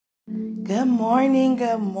Good morning,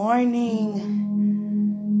 good morning.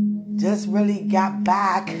 Just really got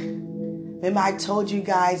back. Remember I told you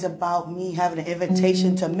guys about me having an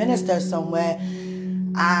invitation to minister somewhere,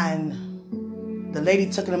 and the lady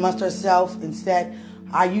took it amongst herself and said,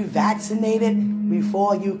 are you vaccinated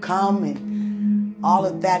before you come, and all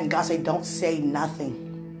of that. And God said, don't say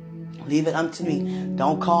nothing. Leave it up to me.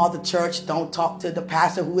 Don't call the church. Don't talk to the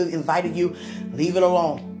pastor who invited you. Leave it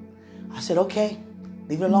alone. I said, okay,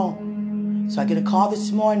 leave it alone. So I get a call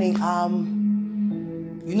this morning.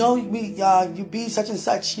 You be such and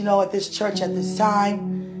such, at this church at this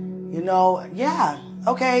time. Yeah.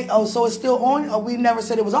 Okay. Oh, so it's still on? Oh, we never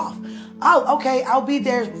said it was off. Oh, okay. I'll be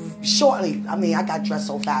there shortly. I got dressed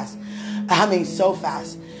so fast. So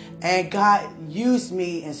fast. And God used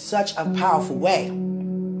me in such a powerful way.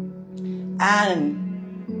 And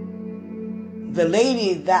the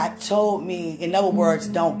lady that told me, in other words,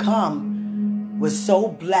 don't come, was so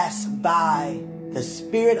blessed by the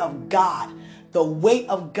Spirit of God, the weight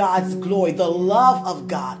of God's glory, the love of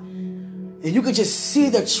God. And you could just see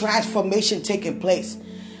the transformation taking place.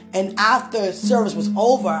 And after service was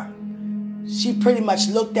over, she pretty much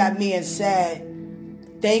looked at me and said,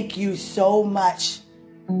 thank you so much.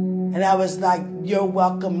 And I was like, you're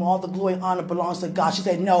welcome. All the glory and honor belongs to God. She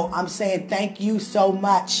said, no, I'm saying thank you so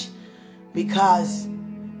much because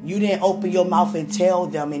you didn't open your mouth and tell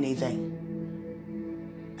them anything.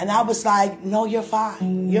 And I was like, no, you're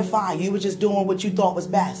fine. You're fine. You were just doing what you thought was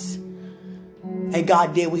best. And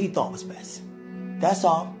God did what he thought was best. That's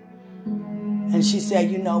all. And she said,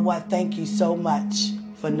 you know what? Thank you so much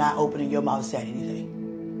for not opening your mouth and saying anything.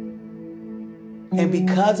 And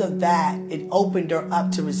because of that, it opened her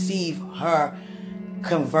up to receive her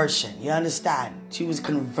conversion. You understand? She was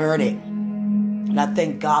converted. And I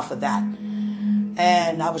thank God for that.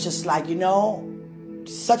 And I was just like,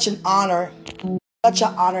 such an honor. Such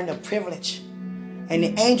an honor and a privilege. And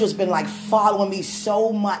the angels been like following me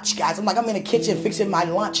so much, guys. I'm in the kitchen fixing my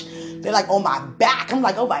lunch. They're like on my back. I'm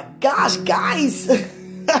like, oh my gosh, guys.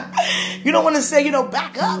 You don't want to say,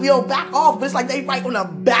 back up, back off. But it's like they right on the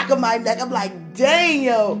back of my neck. I'm like, dang,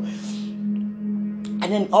 yo. And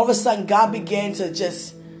then all of a sudden, God began to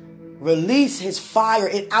just release his fire.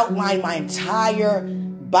 It outlined my entire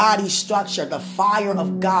body structure, the fire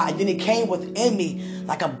of God. And then it came within me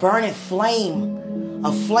like a burning flame.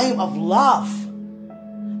 A flame of love.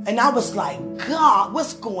 And I was like, God,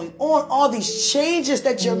 what's going on? All these changes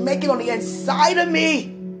that you're making on the inside of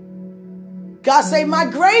me. God say, my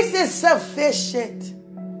grace is sufficient.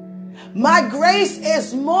 My grace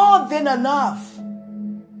is more than enough.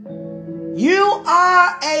 You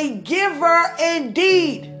are a giver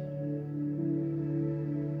indeed.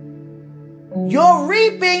 Your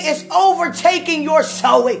reaping is overtaking your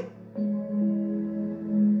sowing.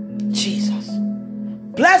 Jesus.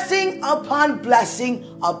 Blessing upon blessing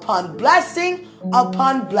upon blessing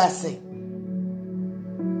upon blessing.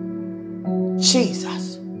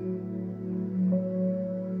 Jesus.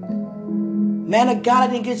 Man of God,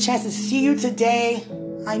 I didn't get a chance to see you today.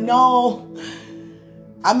 I know.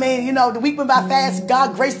 The week went by fast.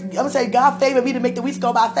 God favored me to make the weeks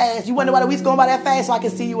go by fast. You wonder why the weeks going by that fast so I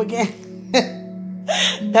can see you again.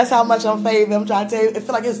 That's how much I'm favored. I'm trying to tell you. It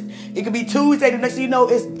feel like it could be Tuesday. The next thing you know,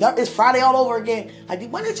 it's Friday all over again.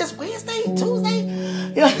 When it's just Wednesday,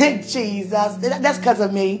 Tuesday. Jesus. That's because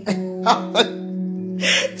of me.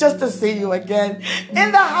 Just to see you again.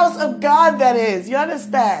 In the house of God, that is. You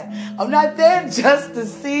understand? I'm not there just to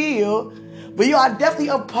see you. But you are definitely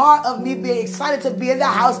a part of me being excited to be in the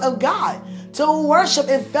house of God. To worship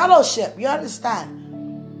and fellowship. You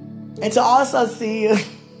understand? And to also see you.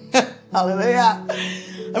 Hallelujah.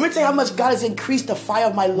 Let me tell you how much God has increased the fire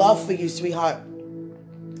of my love for you, sweetheart.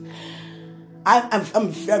 I'm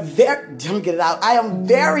very, let me get it out. I am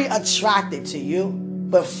very attracted to you.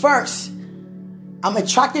 But first, I'm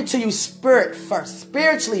attracted to you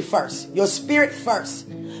spiritually first. Your spirit first.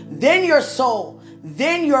 Then your soul.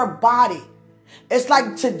 Then your body. It's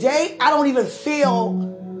like today, I don't even feel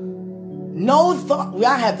no thought.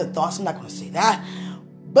 Well, I have the thoughts. I'm not going to say that.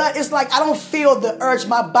 But it's like I don't feel the urge.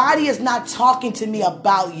 My body is not talking to me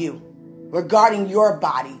about you, regarding your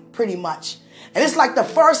body, pretty much. And it's like the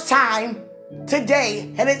first time today,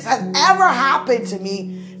 and it has ever happened to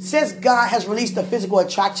me since God has released the physical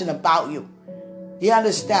attraction about you. You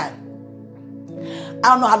understand? I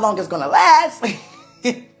don't know how long it's going to last.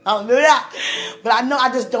 Hallelujah. But I know I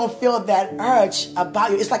just don't feel that urge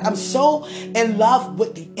about you. It's like I'm so in love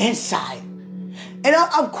with the inside. And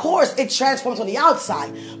of course, it transforms on the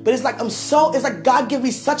outside. But it's like it's like God gives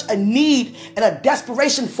me such a need and a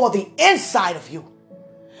desperation for the inside of you.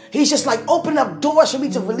 He's just like opening up doors for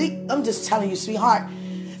me to release. I'm just telling you, sweetheart,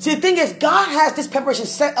 See, the thing is, God has this preparation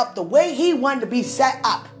set up the way he wanted to be set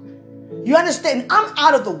up. You understand? I'm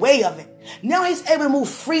out of the way of it. Now he's able to move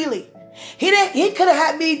freely. He could have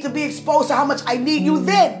had me to be exposed to how much I need you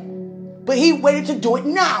then. But he waited to do it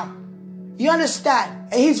now. You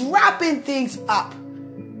understand? And he's wrapping things up.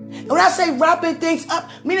 And when I say wrapping things up,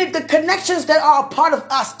 meaning the connections that are a part of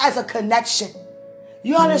us as a connection.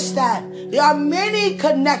 You understand? There are many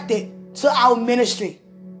connected to our ministry.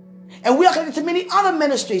 And we are connected to many other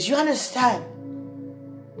ministries. You understand?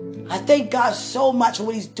 I thank God so much for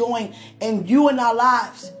what he's doing in you and our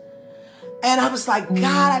lives. And I was like,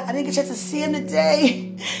 God, I didn't get a chance to see him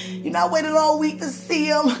today. You know, I waited all week to see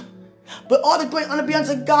him. But all the great honor be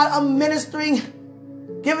unto God. I'm ministering,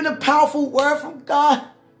 giving a powerful word from God.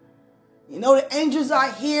 You know, the angels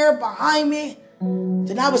are here behind me.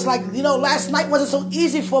 Then I was like, you know, last night wasn't so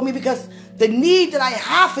easy for me because the need that I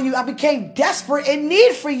have for you, I became desperate in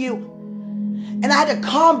need for you. And I had to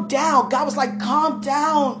calm down. God was like, calm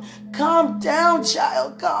down. Calm down,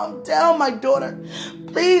 child. Calm down, my daughter.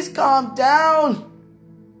 Please calm down.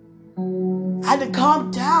 I had to calm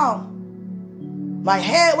down. My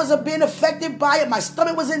head wasn't being affected by it. My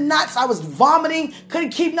stomach was in knots. I was vomiting. Couldn't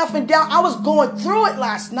keep nothing down. I was going through it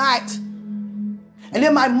last night. And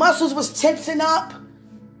then my muscles was tensing up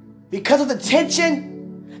because of the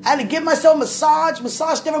tension. I had to give myself a massage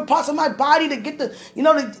different parts of my body to get the, you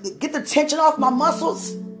know, to get the tension off my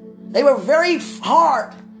muscles. They were very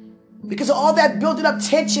hard because of all that building up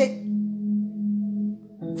tension.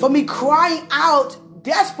 For me crying out,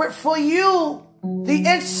 desperate for you, the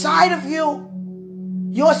inside of you,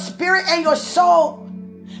 your spirit and your soul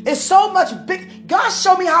is so much big. God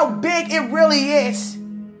showed me how big it really is.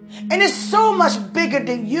 And it's so much bigger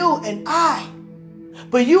than you and I.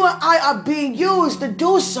 But you and I are being used to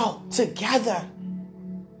do so together.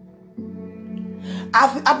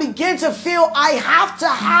 I begin to feel I have to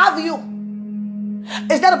have you.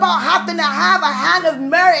 It's not about having to have a hand of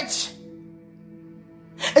marriage.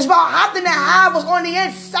 It's about having to have what's on the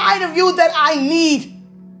inside of you that I need.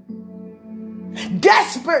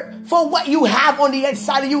 Desperate for what you have on the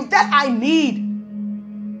inside of you that I need.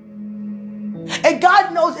 And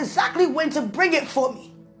God knows exactly when to bring it for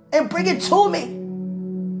me and bring it to me.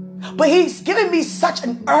 But he's giving me such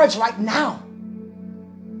an urge right now.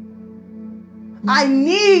 I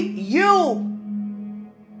need you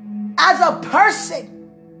as a person.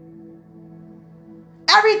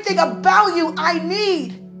 Everything about you I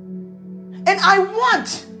need and I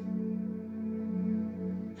want.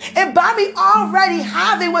 And by me already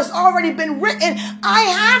having what's already been written, I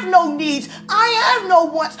have no needs. I have no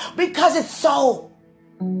wants because it's so,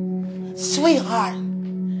 sweetheart,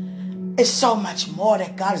 it's so much more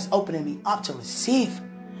that God is opening me up to receive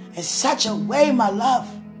in such a way, my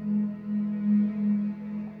love.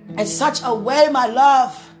 In such a way, my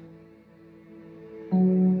love.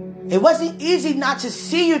 It wasn't easy not to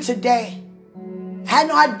see you today. I had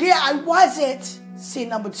no idea I wasn't. See,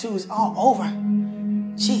 number 2 is all over.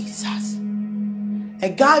 Jesus.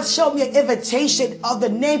 And God showed me an invitation of the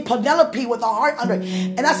name Penelope with a heart under it.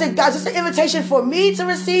 And I said, God, is this an invitation for me to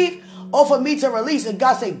receive or for me to release? And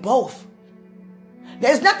God said, both. Now,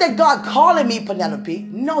 it's not that God calling me Penelope.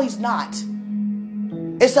 No, he's not.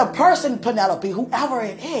 It's a person, Penelope, whoever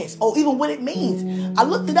it is, or even what it means. I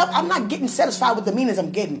looked it up. I'm not getting satisfied with the meanings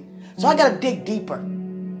I'm getting. So I got to dig deeper.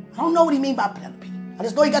 I don't know what he means by Penelope. I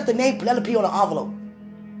just know he got the name Penelope on the envelope.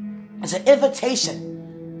 It's an invitation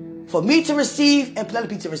for me to receive and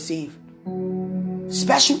Penelope to receive.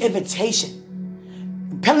 Special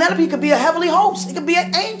invitation. Penelope could be a heavenly host. It could be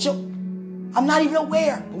an angel. I'm not even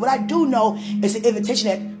aware. But what I do know is an invitation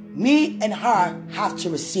that me and her have to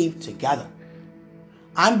receive together.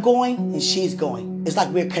 I'm going and she's going. It's like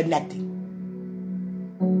we're connecting.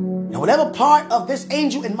 Now, whatever part of this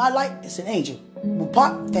angel in my life, it's an angel.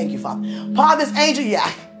 Thank you, Father. Part of this angel, yeah.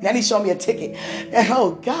 Then he showed me a ticket.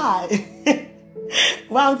 Oh, God.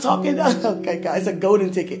 While I'm talking, okay, God, it's a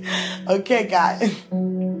golden ticket. Okay, God.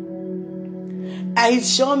 And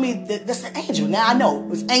he's showing me that that's an angel. Now I know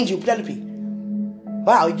it's Angel Penelope.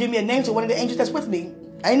 Wow, he gave me a name to one of the angels that's with me.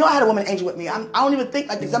 I didn't know I had a woman angel with me. I don't even think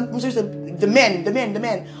like this. I'm used to the men.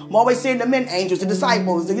 I'm always saying the men angels, the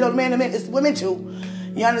disciples. You know, the men, it's women too.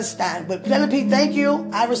 You understand? But Penelope, thank you.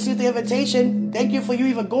 I received the invitation. Thank you for you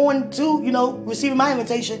even going to, receiving my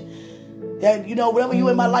invitation. That, whatever you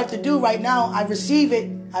in my life to do right now, I receive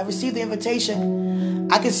it. I receive the invitation.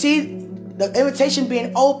 I can see the invitation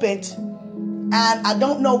being opened, and I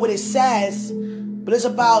don't know what it says, but it's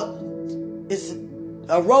a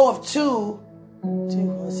row of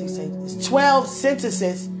 12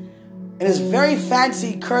 sentences, and it's very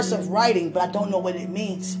fancy cursive writing, but I don't know what it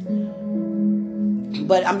means.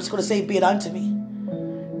 But I'm just going to say, be it unto me.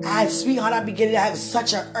 And sweetheart, I beginning to have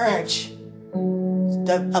such an urge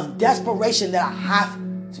of desperation that I have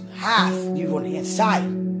to have you on the inside.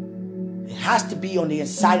 It has to be on the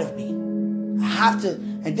inside of me. I have to,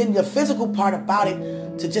 and then the physical part about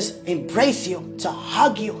it, to just embrace you, to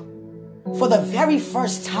hug you for the very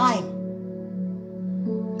first time.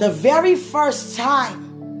 The very first time.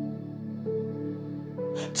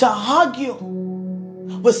 To hug you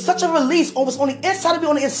with such a release, almost on the inside of you,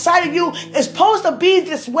 on the inside of you. It's supposed to be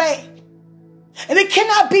this way. And it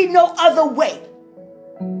cannot be no other way.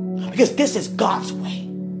 Because this is God's way.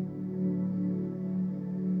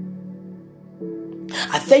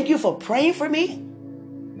 I thank you for praying for me.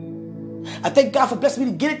 I thank God for blessing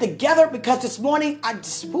me to get it together, because this morning,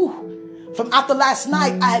 from after last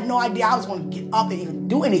night, I had no idea I was going to get up and even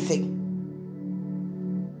do anything.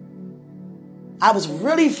 I was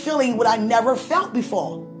really feeling what I never felt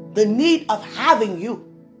before. The need of having you.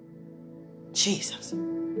 Jesus.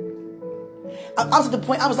 I was at the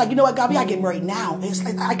point, I was like, you know what, God, we gotta get married now. It's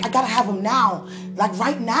like, I gotta have him now. Like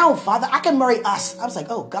right now, Father, I can marry us. I was like,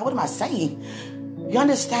 oh God, what am I saying? You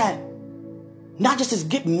understand? Not just to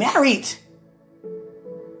get married.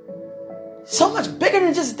 So much bigger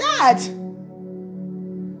than just that.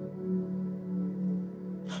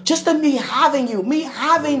 Just to me having you, me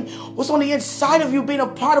having what's on the inside of you, being a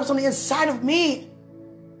part of what's on the inside of me.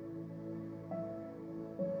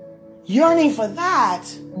 Yearning for that.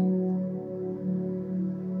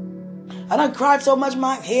 I done cried so much,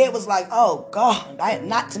 my head was like, oh God, I had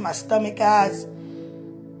knots in my stomach, guys.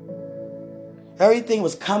 Everything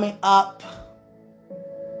was coming up.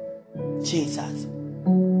 Jesus.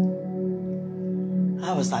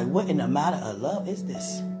 I was like, what in the matter of love is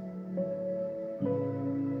this?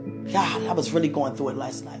 God, I was really going through it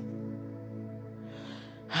last night.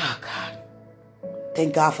 Oh, God.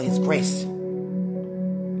 Thank God for his grace.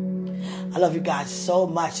 I love you guys so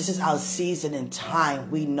much. This is our season and time.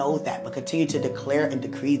 We know that, but continue to declare and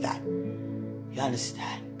decree that. You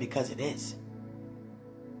understand? Because it is.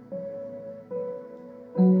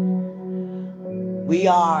 We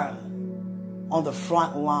are on the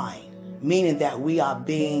front line, meaning that we are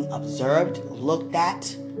being observed, looked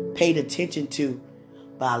at, paid attention to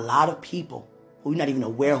by a lot of people who you're not even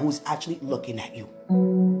aware who's actually looking at you.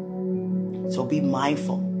 So be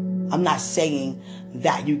mindful. I'm not saying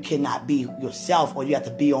that you cannot be yourself or you have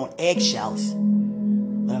to be on eggshells.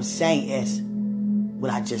 What I'm saying is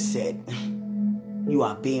what I just said. You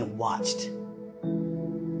are being watched.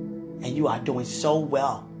 And you are doing so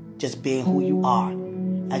well just being who you are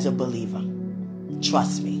as a believer.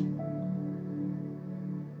 Trust me.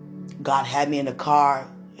 God had me in the car.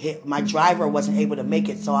 My driver wasn't able to make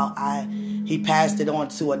it, so he passed it on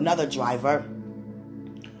to another driver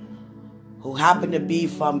who happened to be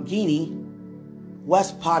from Guinea,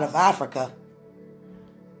 west part of Africa.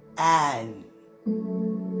 And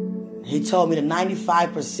he told me that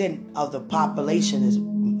 95% of the population is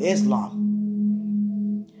Islam.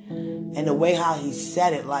 And the way how he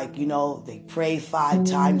said it, like, you know, they pray 5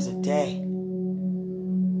 times a day.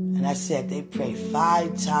 And I said, they pray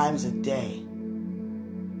 5 times a day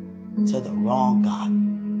to the wrong God.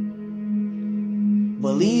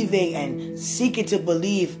 Believing and seeking to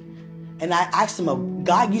believe. And I asked him,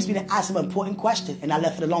 God used me to ask him an important question. And I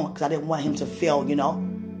left it alone because I didn't want him to feel, you know.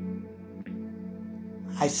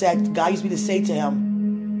 I said, God used me to say to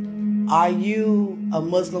him, are you a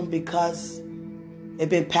Muslim because it's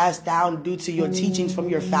been passed down due to your teachings from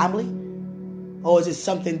your family? Or is it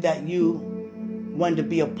something that you wanted to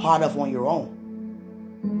be a part of on your own?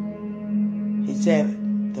 He said,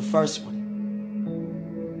 the first one.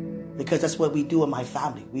 Because that's what we do in my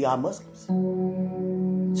family. We are Muslims.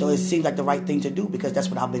 So it seems like the right thing to do because that's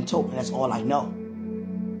what I've been told and that's all I know.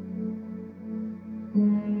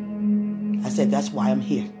 I said, that's why I'm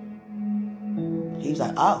here. He was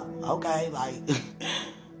like, oh, okay, like,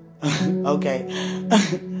 okay.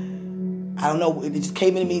 I don't know, it just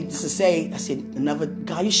came into me just to say, I said, another,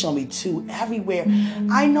 God, you show me too, everywhere.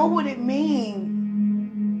 I know what it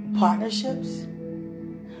means. Partnerships.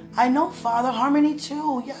 I know, Father, harmony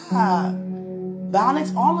too, yeah.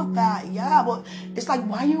 Balance, all of that, yeah. But it's like,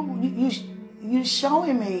 why you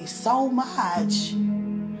showing me so much?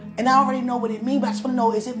 And I already know what it means, but I just want to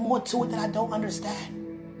know, is it more to it that I don't understand?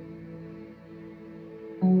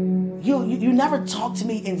 You never talked to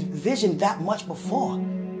me in vision that much before.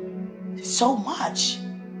 So much.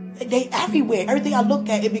 They everywhere. Everything I look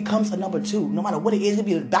at, it becomes a number 2. No matter what it is, it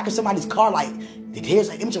be the back of somebody's car, like, here's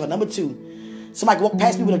an image of a number 2. Somebody walked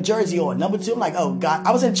past me with a jersey on, number 2. I'm like, oh God.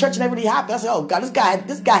 I was in church and everybody happy. I said, oh God,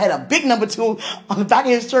 this guy had a big number 2 on the back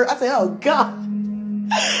of his shirt. I said, oh God.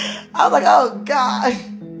 I was like, oh God.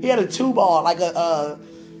 He had a 2 ball, like a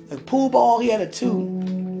pool ball. He had a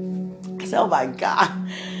 2. I said, oh my God.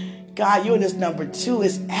 God, you're in this number 2.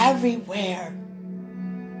 It's everywhere.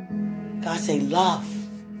 God say, love,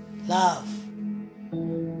 love,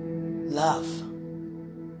 love.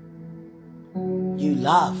 You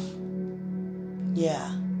love.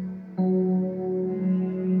 Yeah.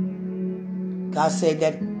 God said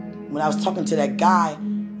that when I was talking to that guy,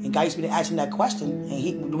 and God used me to ask him that question,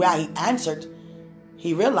 and the way he answered,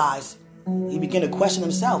 he realized, he began to question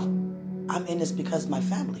himself. I'm in this because of my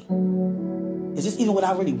family. Is this even what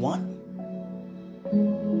I really want?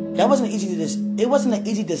 It wasn't an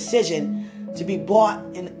easy decision to be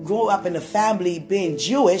born and grow up in a family being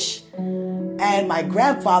Jewish, and my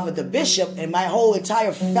grandfather, the bishop, and my whole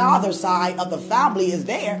entire father side of the family is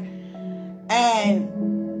there, and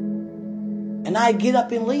I get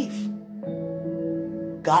up and leave.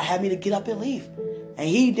 God had me to get up and leave, and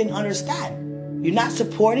he didn't understand. You're not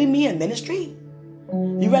supporting me in ministry?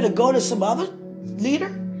 You rather go to some other leader?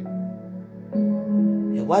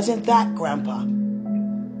 It wasn't that, Grandpa.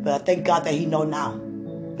 But I thank God that he know now,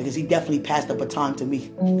 because he definitely passed the baton to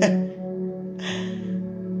me.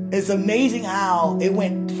 It's amazing how it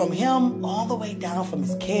went from him all the way down, from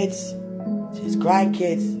his kids to his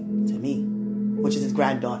grandkids to me, which is his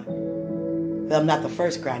granddaughter. But I'm not the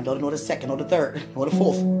first granddaughter, nor the second, nor the third, nor the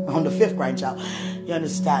fourth. I'm the 5th grandchild. You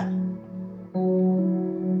understand?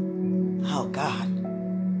 Oh God.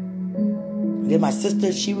 And then my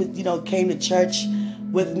sister, she was, came to church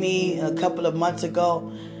with me a couple of months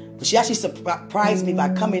ago. But she actually surprised me by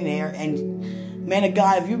coming there. And man of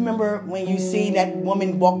God, if you remember when you seen that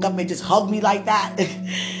woman walk up and just hug me like that,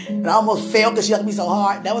 and I almost fell because she hugged me so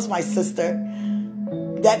hard, that was my sister.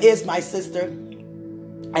 That is my sister.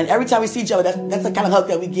 And every time we see each other, that's the kind of hug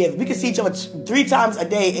that we give. We can see each other 3 times a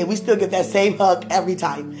day, and we still get that same hug every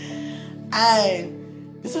time.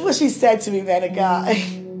 And this is what she said to me, man of God.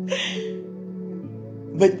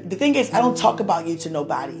 But the thing is, I don't talk about you to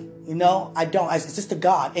nobody. I don't. It's just to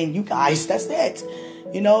God and you guys. That's it.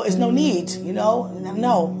 It's no need. No,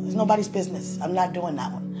 it's nobody's business. I'm not doing that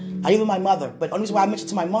one. Not even my mother. But the only reason why I mentioned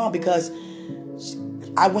to my mom, because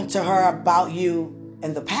I went to her about you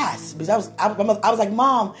in the past. Because I was like,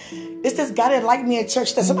 Mom, it's this guy that liked me in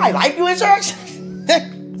church. Does somebody like you in church?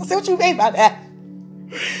 I said, what you mean by that?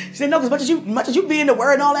 She said, no, because much as you be in the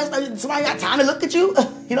word and all that stuff, somebody got time to look at you.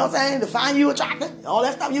 You know what I'm saying? To find you attractive. All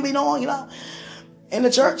that stuff you be doing, in the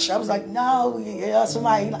church. I was like, no,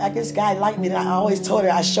 somebody, like this guy liked me. And I always told her,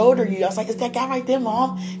 I showed her you. I was like, it's that guy right there,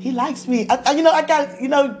 Mom. He likes me. I got,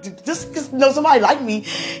 just because somebody liked me.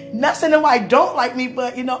 Not saying nobody don't like me,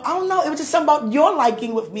 but, I don't know. It was just something about your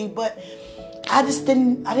liking with me. But I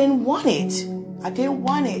didn't want it. I didn't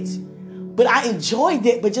want it. But I enjoyed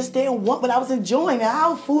it, but just didn't want what I was enjoying. Now,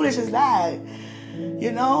 how foolish is that?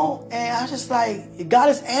 And I was just like, God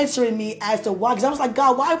is answering me as to why. Because I was like,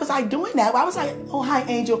 God, why was I doing that? Why was I, oh, hi,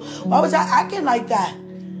 angel. Why was I acting like that?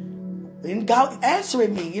 And God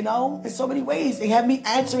answering me, in so many ways. It had me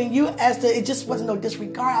answering you as to, it just wasn't no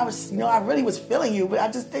disregard. I was, I really was feeling you, but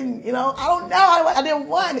I just didn't, I don't know. I didn't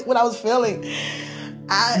want what I was feeling.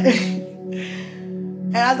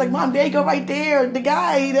 And I was like, Mom, there you go right there. The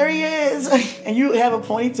guy, there he is. And you have a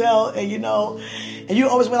ponytail and you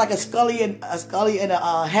always wear like a Scully and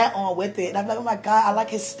a hat on with it. And I'm like, oh my God, I like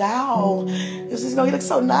his style. It's just, he looks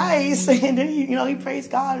so nice. And then he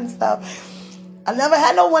praised God and stuff. I never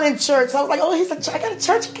had no one in church. So I was like, oh, it's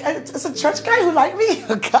a church guy who liked me.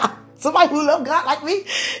 God, somebody who loved God like me.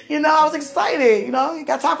 I was excited. You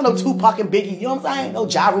got time for no Tupac and Biggie. You know what I'm saying? No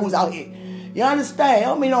Ja Rules out here. You understand? I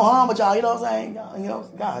don't mean no harm with y'all. You know what I'm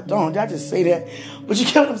saying? God, don't. I just say that. But you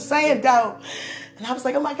get what I'm saying, though. And I was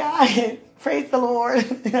like, oh my God, praise the Lord.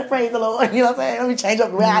 Praise the Lord. You know what I'm saying? Let me change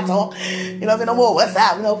up the way I talk. You know what I'm saying? No more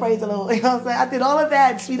WhatsApp. Praise the Lord. You know what I'm saying? I did all of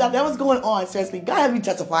that. Sweetheart, that was going on. Seriously. God had me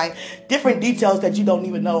testifying different details that you don't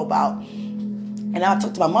even know about. And I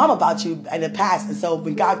talked to my mom about you in the past. And so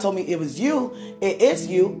when God told me it is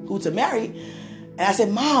you who to marry. And I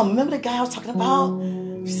said, Mom, remember the guy I was talking about?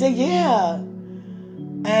 She said, yeah.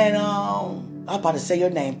 And I'm about to say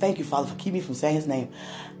your name. Thank you, Father, for keeping me from saying his name.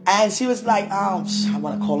 And she was like, I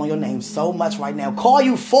want to call on your name so much right now. Call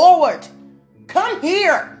you forward. Come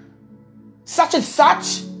here. Such and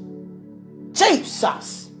such.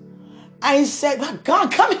 Jesus. And he said, my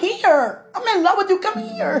God, come here. I'm in love with you. Come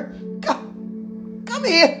here. Come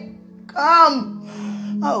here.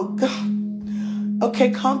 Come. Oh, God.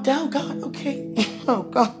 Okay, calm down, God. Okay. Oh,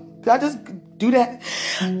 God. Did I just do that?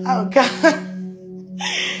 Oh, God.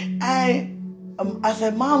 And I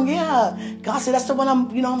said, Mom, yeah. God said, that's the one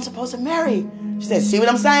I'm supposed to marry. She said, see what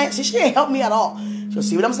I'm saying? She didn't help me at all. So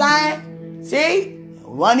see what I'm saying? See?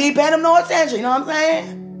 One ain't paying him no attention, you know what I'm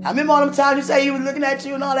saying? I remember all them times you say he was looking at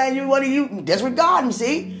you and all that, and you disregard him,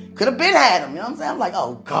 see? Could have been had him, you know what I'm saying? I'm like,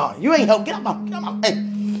 oh God, you ain't helping. Get out my face.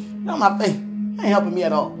 Get out my face. You ain't helping me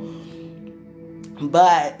at all.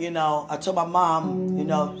 But, I told my mom,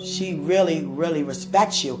 she really, really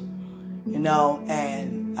respects you, and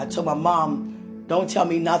I told my mom, don't tell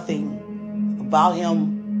me nothing about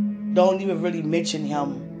him. Don't even really mention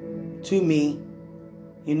him to me,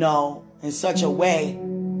 in such a way,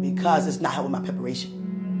 because it's not helping my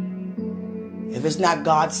preparation. If it's not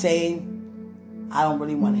God saying, I don't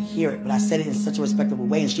really want to hear it, but I said it in such a respectable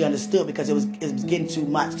way, and she understood because it was getting too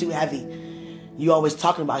much, too heavy. You always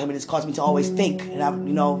talking about him, and it's caused me to always think, and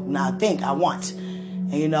when I think, I want,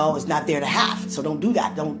 and it's not there to have, so don't do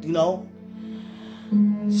that,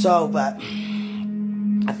 So, but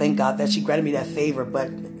I thank God that she granted me that favor, but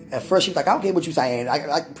at first she was like, I don't care what you're saying,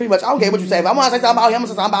 pretty much, I don't care what you say, if I want to say something about him, I'm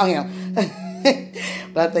going to say something about him,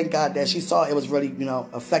 but I thank God that she saw it was really,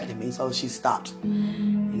 affecting me, so she stopped,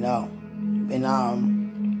 and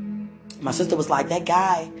my sister was like, that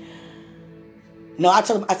guy. No, I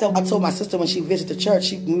told my sister when she visited the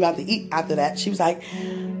church, we went out to eat after that. She was like,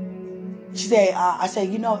 she said, I said,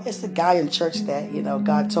 it's the guy in church that,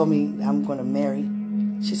 God told me I'm going to marry.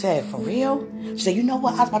 She said, for real? She said, you know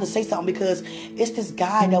what? I was about to say something because it's this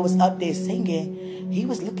guy that was up there singing. He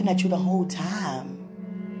was looking at you the whole time.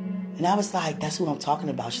 And I was like, that's what I'm talking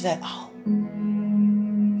about. She said, oh.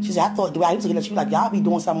 She said, I thought Dwight was looking at you like y'all be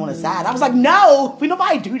doing something on the side. I was like, no,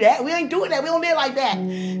 nobody do that. We ain't doing that. We don't live like that.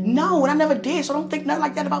 No, and I never did. So don't think nothing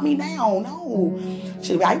like that about me now. No.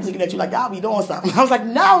 She said, I was looking at you like y'all be doing something. I was like,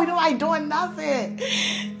 no, nobody doing nothing.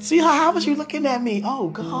 See how was you looking at me? Oh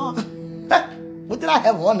God, what did I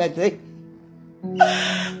have on that day?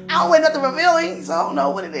 I don't wear nothing revealing, so I don't know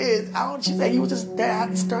what it is. She said you was just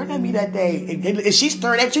staring at me that day. If she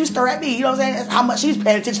stirred at you, stir at me. You know what I'm saying? That's how much she's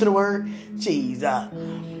paying attention to the word. Jesus.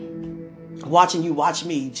 Watching you watch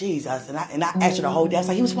me, Jesus. And I asked her the whole day. I was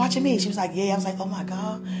like, he was watching me. She was like, yeah. I was like, oh my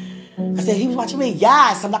God. I said, he was watching me.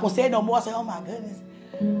 Yes. I'm not going to say it no more. I said, oh my goodness.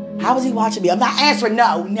 How was he watching me? I'm not answering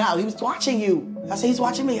no. He was watching you. I said, he's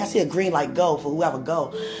watching me. I see a green light go for whoever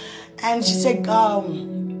go. And she said, I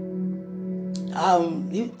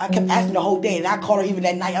kept asking the whole day, and I called her even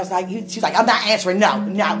that night. I was like, she's like, I'm not answering no.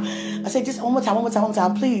 I said, just one more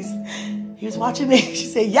time, please. He was watching me. She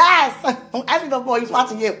said, yes. I'm asking no more. He was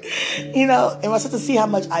watching you. And my sister see how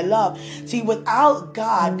much I love. See, without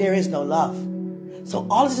God, there is no love. So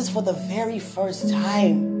all of this is for the very first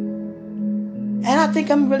time. And I think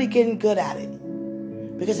I'm really getting good at it.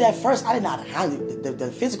 Because at first, I did not handle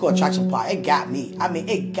the physical attraction part. It got me.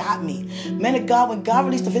 It got me. Man of God, when God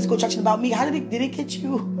released the physical attraction about me, how did it get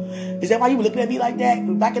you? Is that why you were looking at me like that?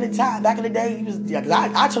 Back in the day, you was,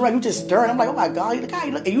 I turned around, you just stirring. I'm like, oh my God, look how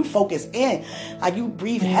you look. And you focus in. Like you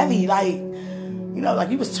breathe heavy, like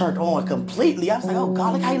you was turned on completely. I was like, oh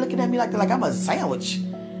God, look how you looking at me like I'm a sandwich.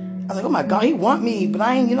 I was like, oh my God, he want me, but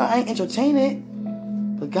I ain't entertain it.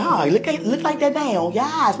 But God, look like that down.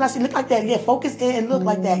 Yes. When I say look like that, yeah, focus in and look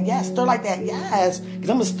like that. Yes, stir like that. Yes.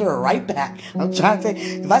 Because I'm going to stir right back. I'm trying to say,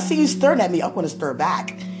 if I see you stirring at me, I'm going to stir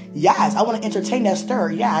back. Yes, I want to entertain that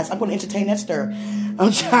stir. Yes, I'm going to entertain that stir.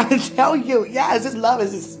 I'm trying to tell you. Yes, this love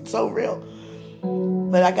is just so real.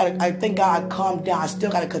 But I think God calmed down. I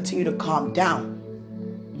still got to continue to calm down.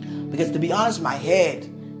 Because to be honest, my head,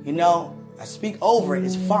 I speak over it,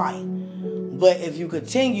 it's fine. But if you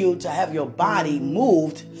continue to have your body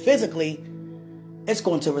moved physically, it's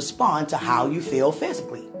going to respond to how you feel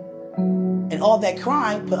physically. And all that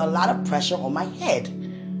crying put a lot of pressure on my head.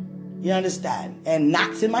 You understand? And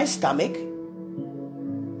knots in my stomach,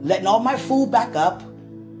 letting all my food back up,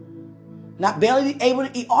 not barely able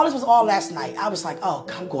to eat. All this was all last night. I was like, oh,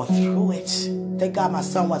 I'm going through it. Thank God my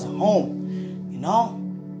son wasn't home,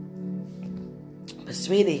 But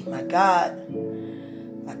sweetie, my God,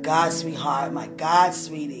 sweetheart, my God,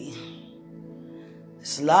 sweetie.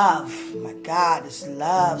 This love, my God, this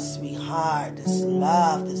love, sweetheart, this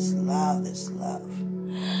love.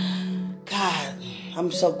 God,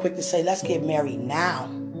 I'm so quick to say, let's get married now.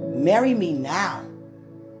 Marry me now.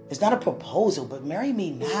 It's not a proposal, but marry me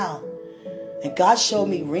now. And God showed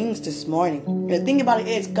me rings this morning. And the thing about it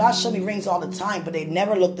is, God showed me rings all the time, but they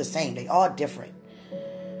never look the same. They all different.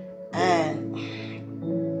 And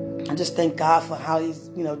I just thank God for how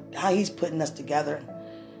He's putting us together.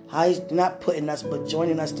 How He's not putting us, but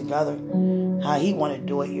joining us together. How He want to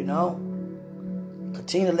do it,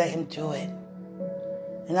 Continue to let Him do it.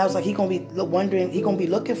 And I was like, He gonna be wondering, He gonna be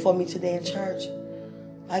looking for me today in church.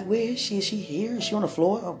 Like, where is she? Is she here? Is she on the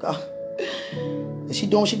floor? Oh God. Is she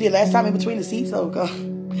doing what she did last time in between the seats? Oh God.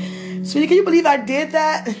 Sweetie, can you believe I did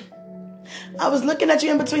that? I was looking at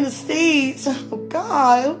you in between the seats. Oh,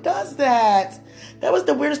 God, who does that? That was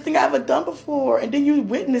the weirdest thing I ever done before. And then you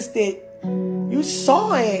witnessed it. You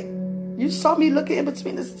saw it. You saw me looking in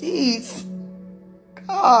between the seats.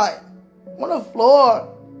 God, on the floor.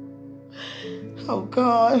 Oh,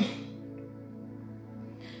 God.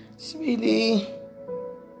 Sweetie,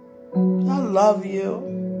 I love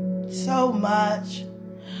you so much.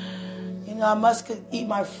 You know, I must eat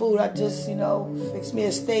my food. I just, fix me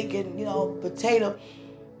a steak and, potato.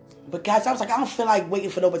 But guys, I was like, I don't feel like waiting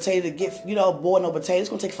for no potato to get, boil no potato. It's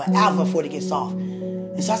going to take forever for it to get soft.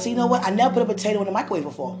 And so I said, you know what? I never put a potato in the microwave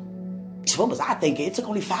before. What was I thinking? It took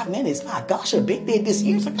only 5 minutes. My gosh, I should have been there this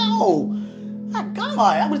years ago. My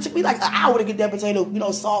God, it would have took me like an hour to get that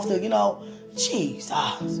potato, softer,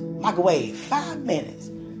 Jesus. Microwave, 5 minutes.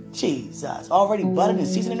 Jesus. Already buttered and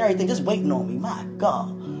seasoned and everything, just waiting on me. My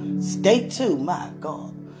God. Steak too, my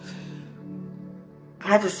God.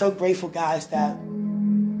 I'm just so grateful, guys, that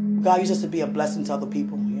God used us to be a blessing to other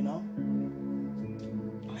people,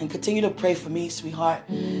 And continue to pray for me, sweetheart.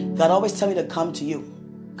 God always tell me to come to you.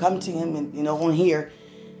 Come to him and, on here.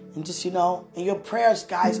 And just, and your prayers,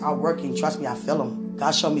 guys, are working. Trust me, I feel them.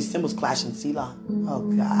 God showed me cymbals clashing, Selah. Oh,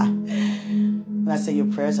 God. When I say your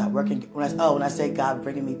prayers are working, when I say God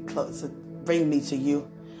bringing me closer, bringing me to you,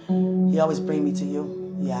 he always bring me to you.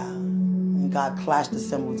 Yeah. And God clashed the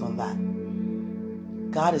cymbals on that.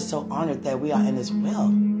 God is so honored that we are in his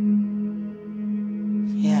will.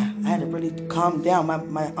 Yeah, I had to really calm down.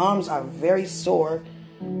 My arms are very sore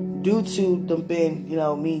due to them being,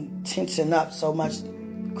 me tensing up so much,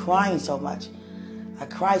 crying so much. I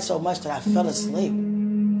cried so much that I fell asleep.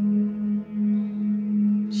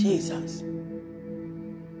 Jesus.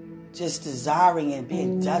 Just desiring and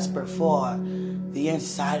being desperate for the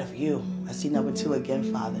inside of you. I see number 2 again,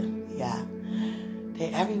 Father. Yeah.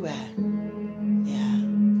 They're everywhere. Yeah.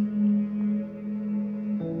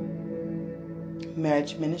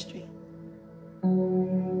 Marriage ministry.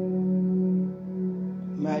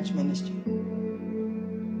 Marriage ministry.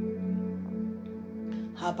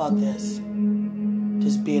 How about this?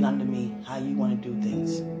 Just being under me, how you want to do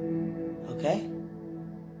things. Okay?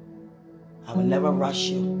 I would never rush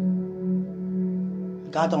you.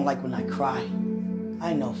 God don't like when I cry.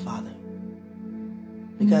 I know, Father.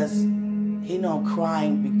 Because he know I'm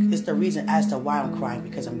crying. It's the reason as to why I'm crying.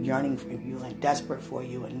 Because I'm yearning for you and desperate for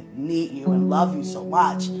you and need you and love you so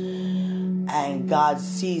much. And God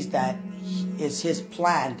sees that it's his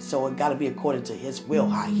plan. So it got to be according to his will,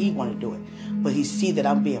 how he want to do it. But he see that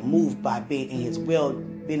I'm being moved by being in his will,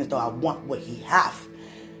 being as though I want what he have.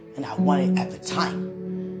 And I want it at the time.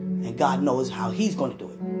 And God knows how he's going to do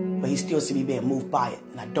it. But he still see me being moved by it.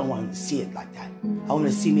 And I don't want him to see it like that. I want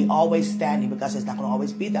him to see me always standing, because it's not going to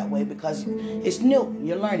always be that way, because it's new.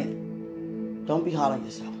 You're learning. Don't be hard on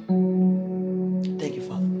yourself. Thank you,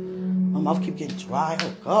 Father. My mouth keeps getting dry.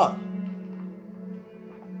 Oh, God.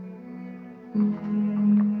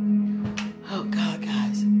 Oh, God,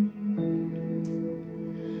 guys.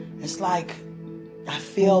 It's like I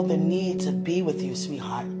feel the need to be with you,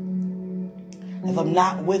 sweetheart. If I'm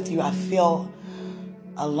not with you, I feel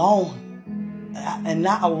alone. And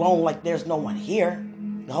not alone like there's no one here.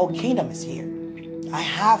 The whole kingdom is here. I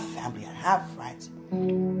have family. I have friends.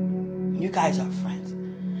 You guys are friends.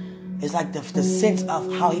 It's like the sense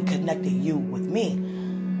of how he connected you with me.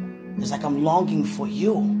 It's like I'm longing for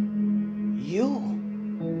you. You.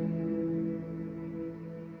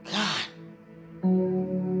 God.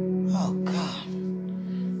 Oh, God.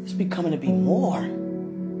 It's becoming to be more.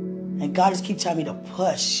 And God just keeps telling me to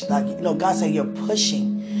push. Like, God said, you're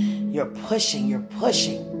pushing. You're pushing. You're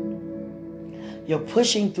pushing. You're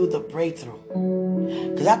pushing through the breakthrough.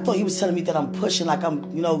 Because I thought he was telling me that I'm pushing like I'm,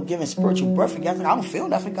 giving spiritual birth again. I was like, I don't feel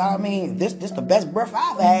nothing, God. I mean, this the best birth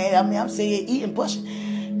I've had. I mean, I'm saying eating,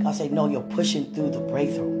 pushing. God said, no, you're pushing through the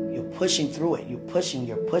breakthrough. You're pushing through it. You're pushing.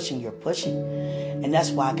 And that's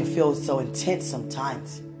why I can feel so intense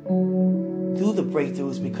sometimes through the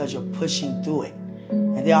breakthroughs, because you're pushing through it.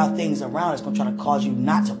 And there are things around that's going to try to cause you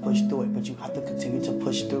not to push through it, but you have to continue to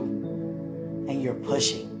push through. And you're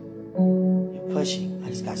pushing. You're pushing. I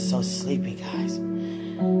just got so sleepy, guys.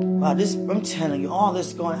 Wow, I'm telling you, all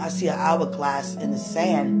this going, I see an hourglass in the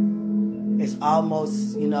sand. It's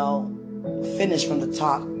almost, finished from the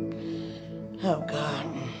top. Oh, God.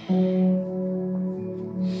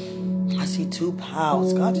 I see 2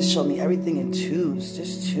 pounds. God just showed me everything in twos.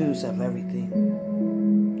 Just twos of everything.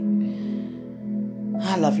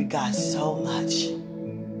 I love you guys so much.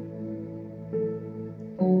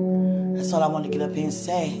 That's all I want to get up here and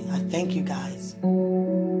say. I thank you guys.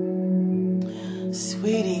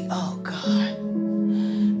 Sweetie, oh God.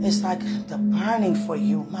 It's like the burning for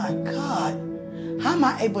you. My God. How am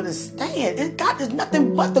I able to stand? God is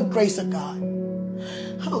nothing but the grace of God.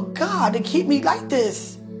 Oh, God, to keep me like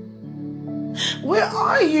this. Where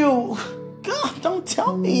are you? God, don't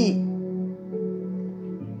tell me.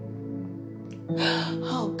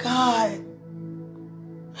 Oh, God.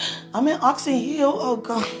 I'm in Oxon Hill. Oh,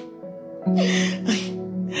 God.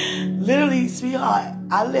 Literally, sweetheart,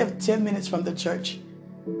 I live 10 minutes from the church.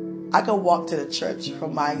 I could walk to the church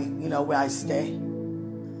from my, where I stay.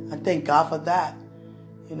 I thank God for that.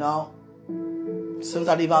 As soon as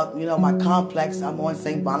I leave out, my complex, I'm on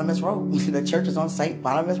St. Barnabas Road. The church is on St.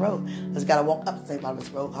 Barnabas Road. I just got to walk up St. Barnabas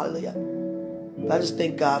Road. Hallelujah. But I just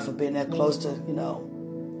thank God for being there close to,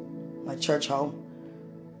 my church home.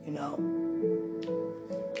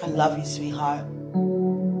 I love you, sweetheart.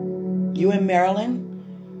 You in Maryland?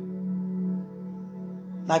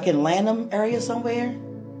 Like in Lanham area somewhere?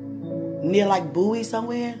 Near like Bowie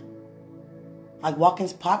somewhere? Like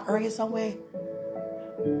Watkins Park area somewhere?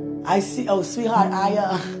 I see. Oh, sweetheart,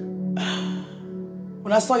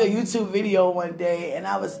 when I saw your YouTube video one day, and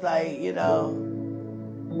I was like, you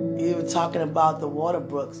were talking about the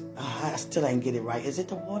Waterbrooks. I still ain't get it right. Is it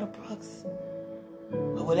the Waterbrooks?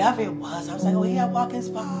 Or whatever it was. I was like, oh yeah, Watkins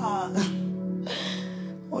Park.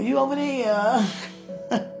 Oh, you over there?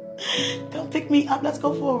 Come pick me up. Let's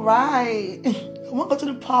go for a ride. I want to go to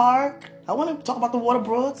the park. I want to talk about the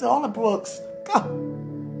Waterbrooks and all the brooks.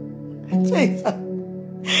 Come. Jesus.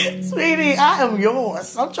 Sweetie, I am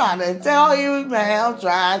yours. I'm trying to tell you, man. I'm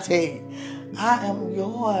trying to tell you. I am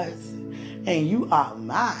yours. And you are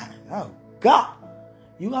mine. Oh, God.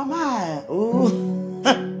 You are mine. Ooh.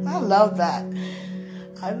 I love that.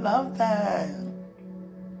 I love that.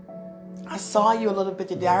 I saw you a little bit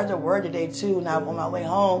today. I heard the word today, too, now on my way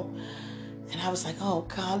home. And I was like, oh,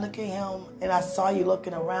 God, look at him. And I saw you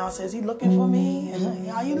looking around. Says, he looking for me?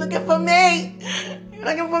 Are you looking for me? You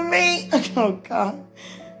looking for me? Oh, God.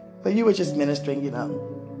 But you were just ministering, I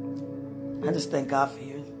just thank God for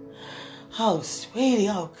you. Oh, sweetie.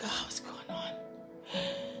 Oh, God, what's going on?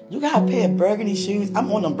 You got a pair of burgundy shoes.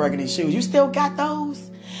 I'm on them burgundy shoes. You still got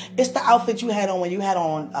those? It's the outfit you had on when you had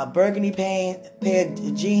on a burgundy pair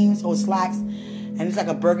of jeans or slacks. And it's like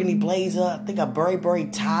a burgundy blazer. I think a Burberry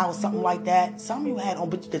tie or something like that. Something you had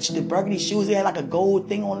on, but the burgundy shoes, they had like a gold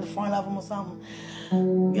thing on the front of them or something.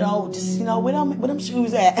 Where them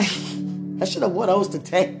shoes at? I should have wore those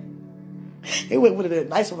today. It went with a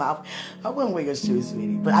nice mouth. I wouldn't wear your shoes,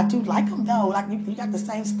 sweetie. But I do like them, though. Like, you got the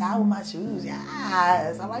same style with my shoes.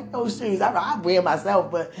 Yes, I like those shoes. I wear them myself,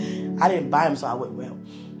 but I didn't buy them, so I wouldn't wear them.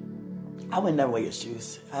 I would never wear your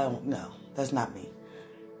shoes. I don't know. That's not me.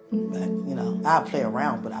 But, I'll play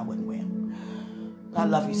around, but I wouldn't wear them. But I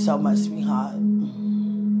love you so much, sweetheart.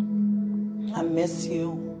 I miss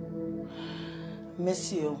you. I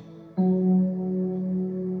miss you.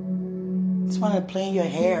 Just want to play in your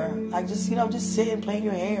hair. Like, just sit and play in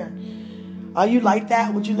your hair. Are you like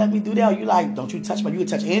that? Would you let me do that? Or you like, don't you touch you can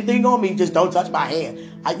touch anything on me, just don't touch my hair.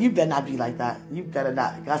 You better not be like that. You better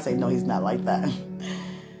not. God say, no, he's not like that.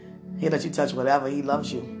 He'll let you touch whatever. He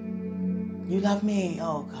loves you. You love me.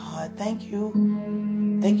 Oh, God, thank you.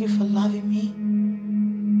 Thank you for loving me.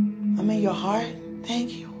 I'm in your heart.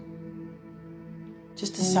 Thank you.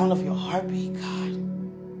 Just the sound of your heartbeat, God.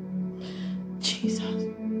 Jesus.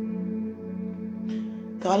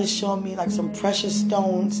 God is showing me like some precious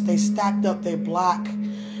stones. They stacked up, they're black.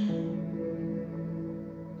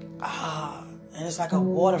 And it's like a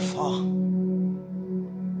waterfall.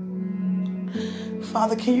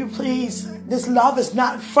 Father, can you please, this love is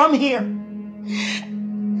not from here.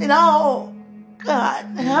 No, God,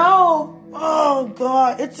 help. Oh,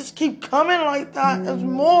 God, it just keep coming like that. There's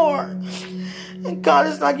more. And God,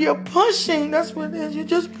 it's like you're pushing. That's what it is. You're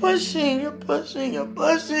just pushing. You're pushing. You're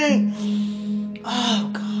pushing. Oh,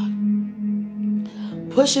 God.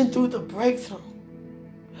 Pushing through the breakthrough.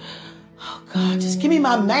 Oh, God, just give me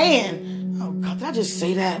my man. Oh, God, did I just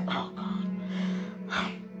say that? Oh, God.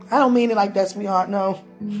 I don't mean it like that, sweetheart. No.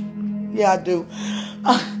 Yeah, I do.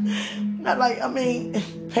 Not like,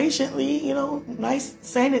 patiently, nice,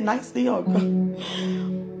 saying it nicely.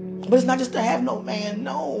 But it's not just to have no man.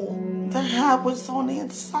 No. To have what's on the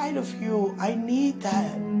inside of you. I need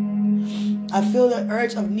that. I feel the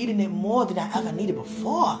urge of needing it more than I ever needed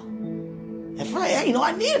before. At first,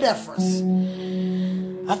 I needed that first.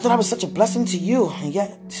 I thought I was such a blessing to you. And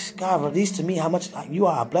yet, God released to me how much you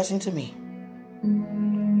are a blessing to me.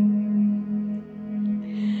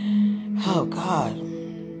 Oh, God.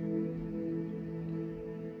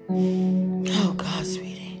 Oh, God,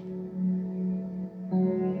 sweetie.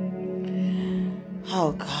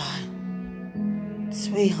 Oh, God.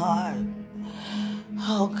 Sweetheart.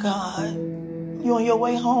 Oh, Oh, God. You on your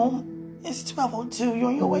way home? It's 12:02. You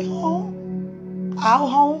on your way home? Our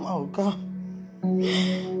home? Oh, God.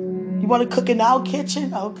 You want to cook in our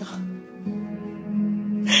kitchen? Oh, God.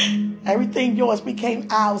 Everything yours became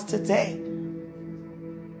ours today.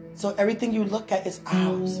 So everything you look at is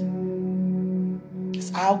ours.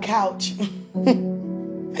 It's our couch.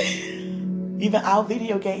 Even our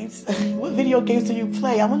video games. What video games do you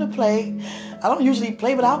play? I want to play. I don't usually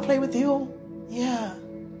play, but I'll play with you. Yeah.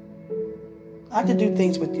 I like to do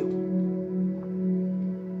things with you.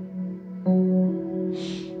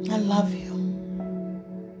 I love you.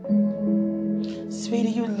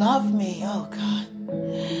 Sweetie, you love me. Oh, God.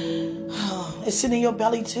 Oh, it's sitting in your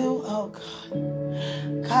belly too? Oh,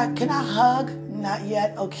 God. God, can I hug? Not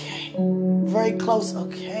yet. Okay. Very close.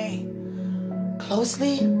 Okay.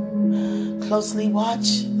 Closely? Closely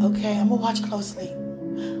watch. Okay, I'm going to watch closely.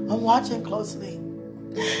 I'm watching closely.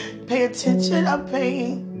 Pay attention. I'm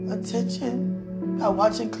paying attention. I'm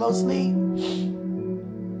watching closely.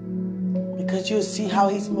 Because you'll see how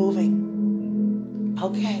he's moving.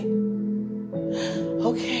 Okay.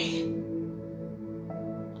 Okay.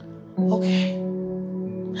 Okay.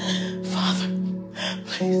 Father,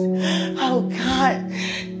 please. Oh, God.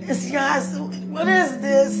 It's yes. What is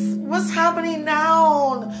this? What's happening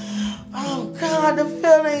now? Oh, God, the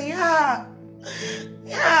feeling. Yeah.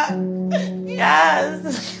 Yeah.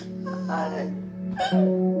 Yes. God.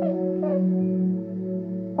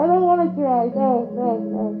 I don't want to cry. No.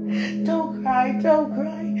 Don't cry. Don't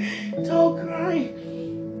cry. Don't cry.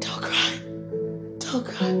 Don't cry. Don't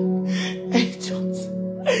cry. Angels.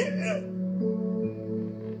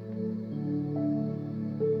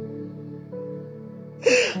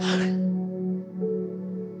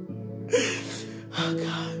 Oh,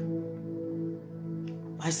 God.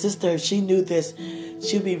 My sister, if she knew this,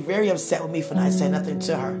 she'd be very upset with me for not saying nothing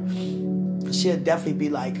to her. She'd definitely be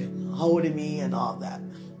like holding me and all that.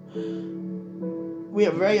 We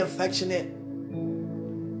are very affectionate,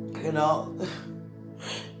 you know.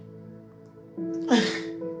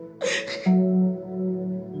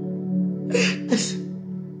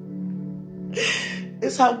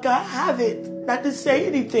 It's how God have it, not to say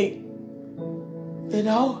anything. You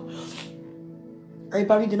know?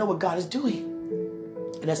 Everybody need to know what God is doing.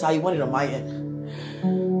 And that's how you want it on my end.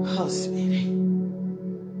 Oh, sweetie.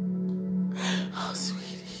 Oh,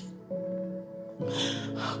 sweetie.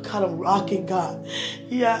 Oh, God, I'm rocking, God.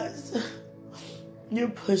 Yes. You're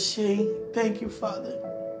pushing. Thank you, Father.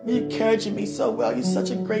 You're encouraging me so well. You're such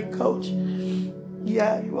a great coach.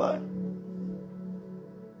 Yeah, you are.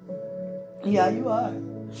 Yeah, you are.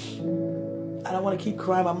 I don't want to keep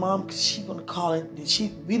crying. My mom, she's going to call it.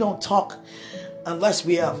 We don't talk unless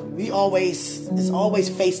it's always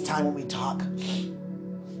FaceTime when we talk.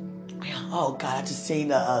 Oh, God, I just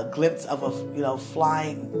seen a glimpse of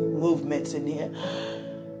flying movements in here.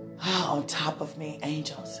 On top of me,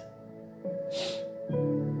 angels.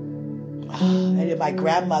 And then my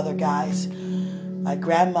grandmother, guys. My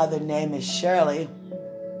grandmother name is Shirley.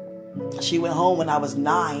 She went home when I was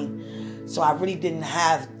 9. So I really didn't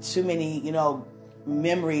have too many,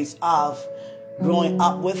 memories of growing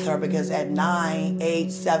up with her, because at 9, 8,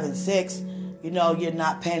 7, 6, you're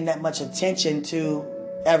not paying that much attention to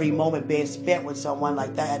every moment being spent with someone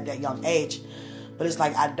like that at that young age. But it's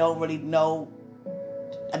like I don't really know.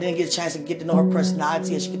 I didn't get a chance to get to know her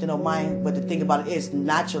personality and she get to know mine. But the thing about it is,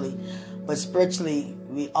 naturally, but spiritually,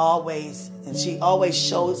 she always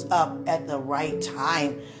shows up at the right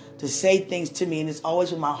time to say things to me. And it's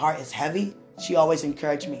always when my heart is heavy, she always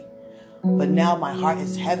encouraged me. But now my heart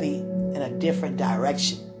is heavy in a different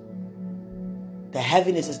direction. The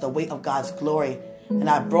heaviness is the weight of God's glory. And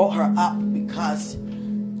I brought her up because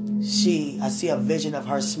I see a vision of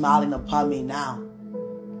her smiling upon me now.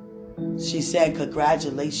 She said,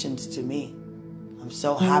 "Congratulations to me. I'm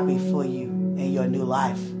so happy for you in your new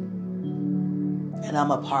life." And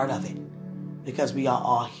I'm a part of it because we are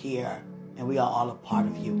all here and we are all a part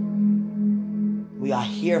of you. We are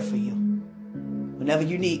here for you. Whenever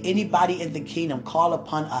you need anybody in the kingdom, call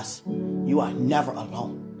upon us. You are never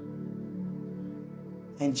alone.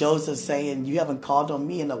 And Joseph saying, "You haven't called on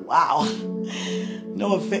me in a while."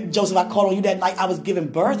 No offense, Joseph, I called on you that night I was giving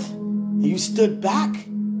birth and you stood back.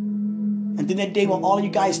 And then that day when all of you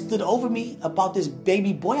guys stood over me about this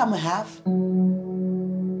baby boy I'm going to have.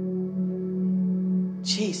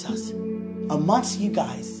 Jesus. Amongst you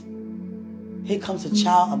guys. Here comes a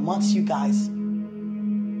child amongst you guys.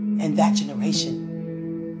 And that generation.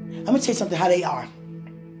 I'm going to tell you something, how they are.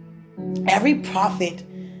 Every prophet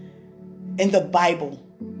in the Bible,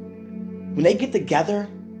 when they get together,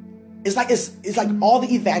 it's like all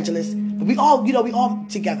the evangelists, We all, we all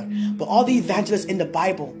together. But all the evangelists in the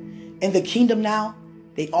Bible, in the kingdom now,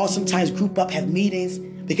 they all sometimes group up, have meetings,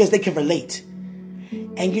 because they can relate.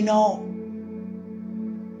 And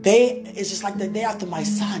it's just like they're after my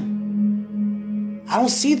son. I don't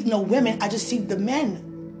see no women, I just see the men.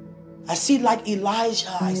 I see like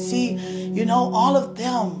Elijah, I see, all of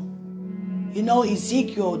them.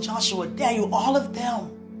 Ezekiel, Joshua, Daniel, all of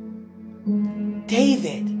them.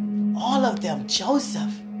 David, all of them.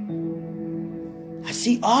 Joseph. I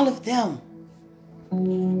see all of them.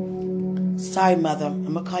 Sorry, Mother. I'm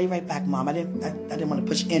going to call you right back, Mom. I didn't want to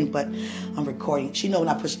push in, but I'm recording. She knows when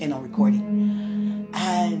I push in on recording.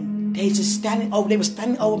 And they just they were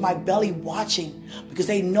standing over my belly watching because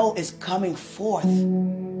they know it's coming forth.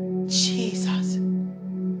 Jesus.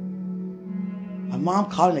 My mom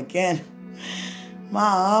calling again.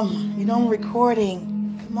 Mom, I'm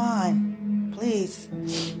recording. Come on, please.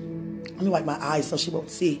 Let me wipe my eyes so she won't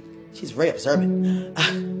see. She's very observant.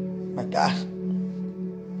 My God.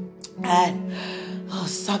 And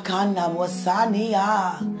Sakana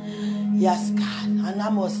Mosania. Yes, God.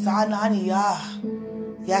 Anamosanania.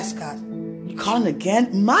 Yes, God. You calling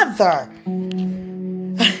again? Mother.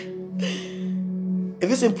 If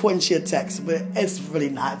it's important, she'll text, but it's really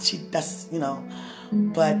not.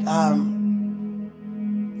 But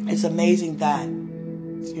it's amazing that,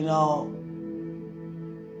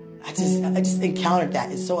 I just encountered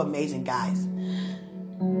that. It's so amazing, guys.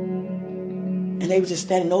 And they were just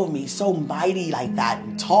standing over me, so mighty like that,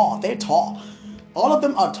 and tall. They're tall. All of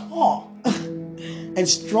them are tall and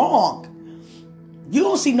strong. You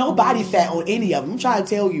don't see no body fat on any of them. I'm trying to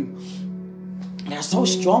tell you. They're so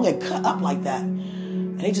strong and cut up like that.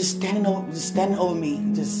 And they just standing over me,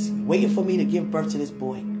 just waiting for me to give birth to this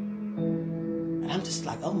boy. And I'm just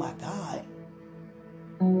like, oh my God.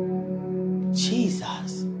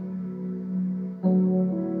 Jesus.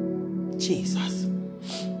 Jesus.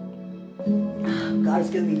 God is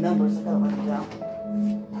giving me numbers. I gotta write them down.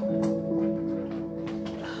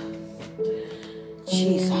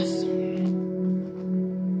 Jesus.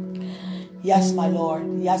 Yes, my Lord.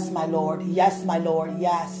 Yes, my Lord. Yes, my Lord.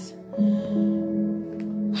 Yes.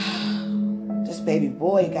 This baby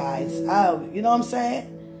boy, guys. Oh, you know what I'm saying?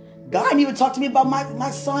 God didn't even talk to me about my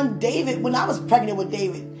son David when I was pregnant with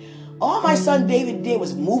David. All my son David did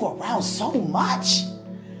was move around so much.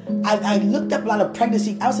 I looked up a lot of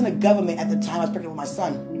pregnancy. I was in the government at the time. I was pregnant with my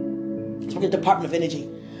son. I was working at the Department of Energy.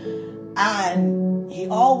 And it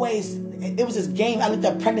was this game. I looked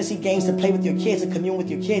up pregnancy games to play with your kids and commune with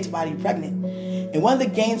your kids while you're pregnant. And one of the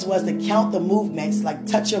games was to count the movements, like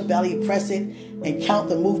touch your belly, press it, and count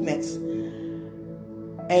the movements.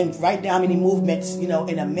 And write down how many movements, in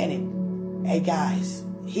a minute. Hey, guys,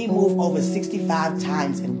 he moved over 65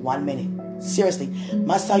 times in 1 minute. Seriously,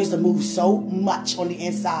 my son used to move so much on the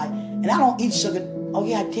inside. And I don't eat sugar. Oh,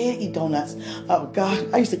 yeah, I did eat donuts. Oh, God,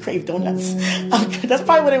 I used to crave donuts. Oh, God, that's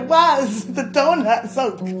probably what it was, the donuts.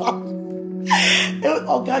 Oh, God.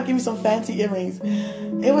 Oh, God, give me some fancy earrings.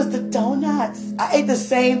 It was the donuts. I ate the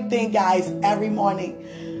same thing, guys, every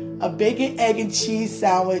morning. A bacon, egg, and cheese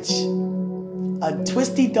sandwich. A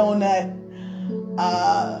twisty donut.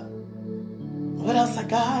 What else I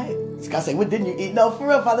got? You gotta say, what didn't you eat? No, for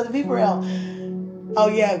real, Father, be for real. Oh,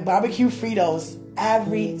 yeah, barbecue Fritos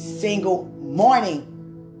every single morning.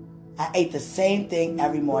 I ate the same thing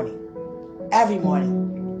every morning. Every morning.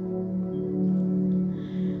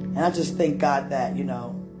 And I just thank God that, you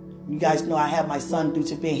guys know I had my son due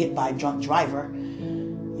to being hit by a drunk driver.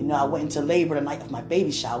 I went into labor the night of my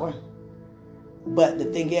baby shower. But the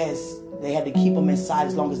thing is, they had to keep him inside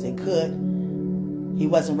as long as they could. He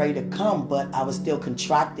wasn't ready to come, but I was still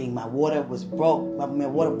contracting. My water was broke. My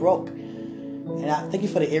water broke. And I thank you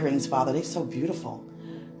for the earrings, Father. They're so beautiful.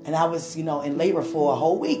 And I was, in labor for a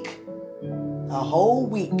whole week. A whole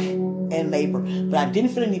week in labor. But I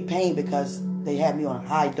didn't feel any pain because they had me on a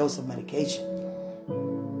high dose of medication.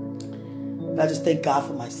 But I just thank God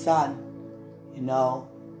for my son.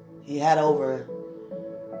 He had over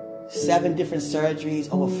 7 different surgeries,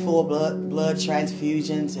 over 4 blood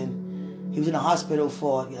transfusions, and he was in the hospital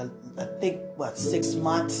for, I think, 6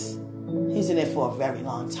 months. He was in there for a very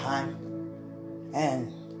long time.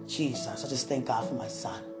 And Jesus, I just thank God for my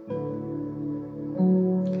son.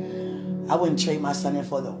 I wouldn't trade my son in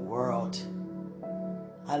for the world.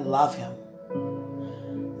 I love him.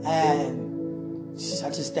 And I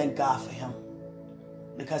just thank God for him.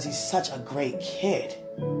 Because he's such a great kid,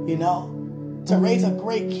 to raise a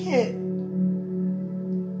great kid.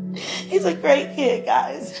 He's a great kid,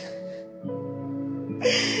 guys.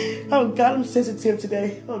 Oh, God, I'm sensitive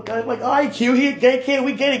today. Oh, God, I'm like, all right, Q, he a gay kid.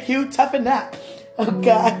 We get it, Q. Toughen that. Oh,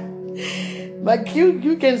 God. But Q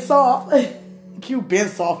getting soft. Q been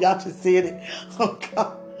soft. Y'all just seeing it. Oh,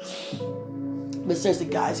 God. But seriously,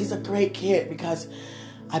 guys, he's a great kid because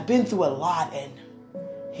I've been through a lot, and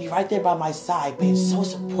he's right there by my side, being so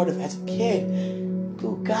supportive as a kid.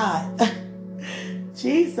 Oh, God.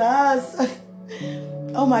 Jesus.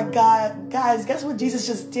 Oh, my God. Guys, guess what Jesus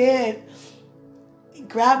just did? He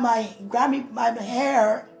grabbed me by my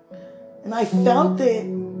hair, and I felt it.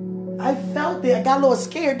 I felt it. I got a little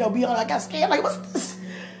scared, though. Be honest, I got scared. Like, what's this?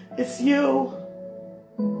 It's you.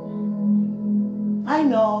 I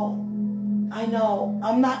know. I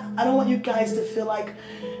don't want you guys to feel like,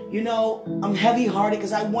 I'm heavy-hearted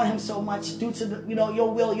because I want him so much due to the,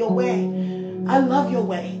 your will, your way. I love your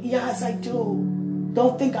way. Yes, I do.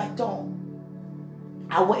 Don't think I don't.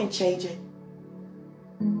 I wouldn't change it.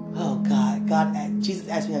 Oh, God. Jesus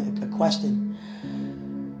asked me a question.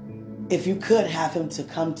 If you could have him to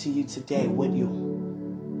come to you today, would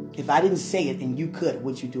you? If I didn't say it and you could,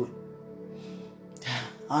 would you do it?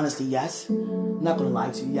 Honestly, yes. I'm not going to lie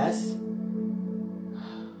to you. Yes.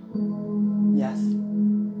 Yes.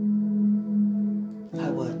 I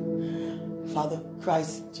would. Father,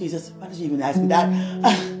 Christ, Jesus, why did you even ask me that?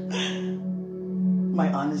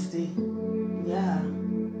 My honesty. Yeah.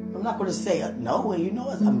 I'm not going to say no,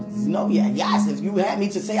 and yes. If you had me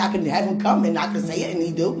to say I can have him come and I can say it and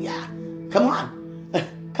he do, yeah. Come on.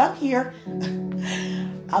 Come here.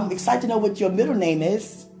 I'm excited to know what your middle name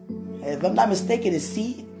is. If I'm not mistaken, it's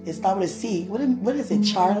C. It starts with a C. What is it,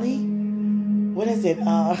 Charlie? What is it?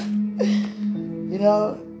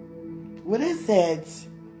 What is it?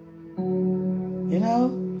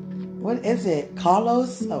 What is it?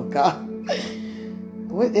 Carlos? Oh, God.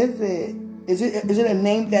 What is it? Is it a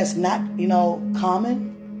name that's not,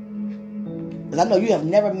 common? Because I know you have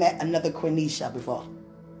never met another Quenisha before.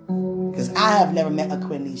 Because I have never met a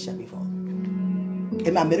Quenisha before.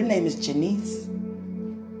 And my middle name is Janice.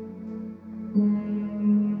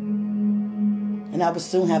 And I will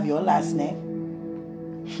soon have your last name.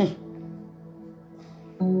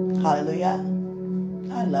 Hallelujah.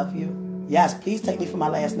 I love you. Yes, please take me for my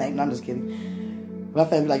last name. No, I'm just kidding. My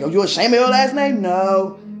family be like, oh, you ashamed of your last name?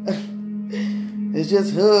 No. It's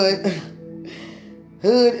just Hood.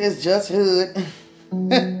 Hood is just Hood.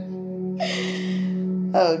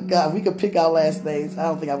 Oh, God, we could pick our last names. I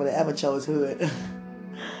don't think I would have ever chose Hood.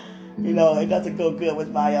 It doesn't go good with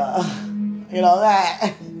my,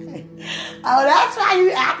 that. Oh, that's why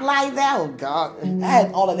you act like that. Oh, God. I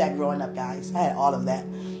had all of that growing up, guys. I had all of that.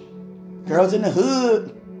 Girls in the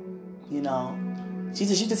hood.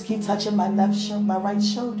 Jesus, you just keep touching my my right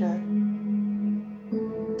shoulder.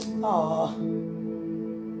 Oh.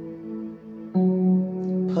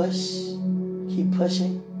 Push. Keep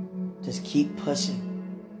pushing. Just keep pushing.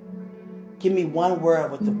 Give me one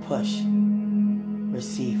word with the push.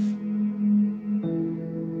 Receive.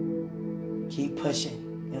 Keep pushing.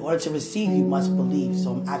 In order to receive, you must believe.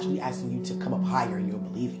 So I'm actually asking you to come up higher in your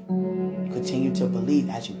believing. Continue to believe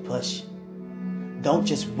as you push. Don't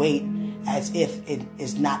just wait as if it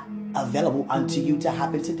is not available unto you to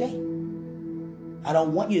happen today. I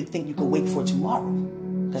don't want you to think you can wait for tomorrow.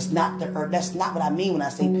 That's not what I mean when I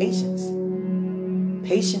say patience.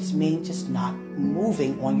 Patience means just not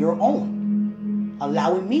moving on your own.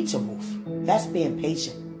 Allowing me to move. That's being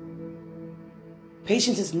patient.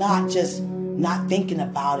 Patience is not just not thinking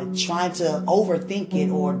about it, trying to overthink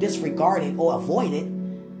it or disregard it or avoid it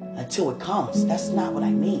until it comes. That's not what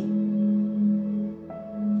I mean.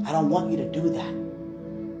 I don't want you to do that.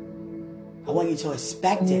 I want you to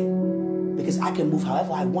expect it because I can move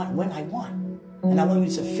however I want, when I want. And I want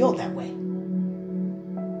you to feel that way.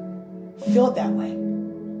 Feel that way.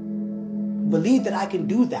 Believe that I can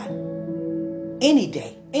do that any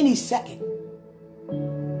day, any second.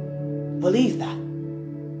 Believe that.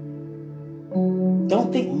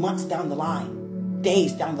 Don't think months down the line,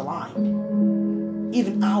 days down the line,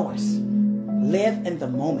 even hours. Live in the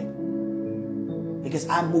moment. Because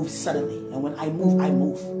I move suddenly. And when I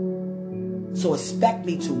move. So expect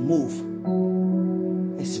me to move.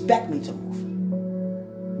 Expect me to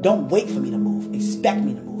move. Don't wait for me to move. Expect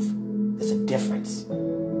me to move. There's a difference.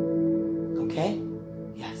 Okay?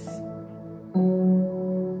 Yes.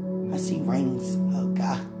 I see rings. Oh,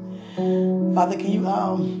 God. Father, can you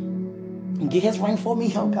get his ring for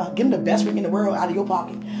me? Oh, God. Give him the best ring in the world out of your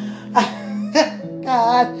pocket.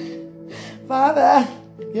 God. Father,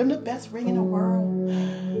 give him the best ring in the world.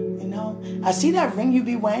 I see that ring you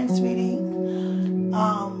be wearing, sweetie.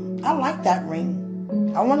 I like that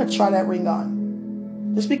ring. I want to try that ring on.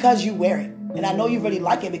 Just because you wear it. And I know you really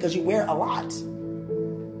like it because you wear it a lot.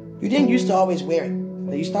 You didn't used to always wear it.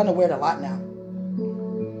 But you're starting to wear it a lot now.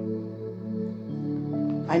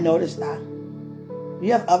 I noticed that.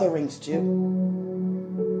 You have other rings too.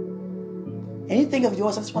 Anything of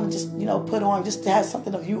yours, I just want to just, put on, just to have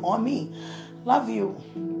something of you on me. Love you.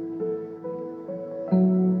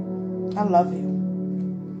 I love you.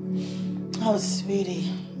 Oh,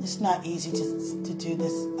 sweetie, it's not easy to do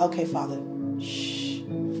this. Okay, Father. Shh.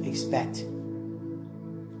 Expect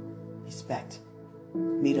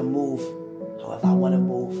me to move however I want to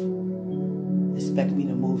move. Expect me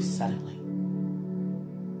to move suddenly.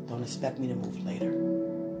 Don't expect me to move later.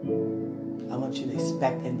 I want you to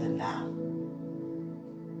expect in the now.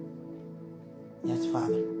 Yes,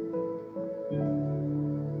 Father.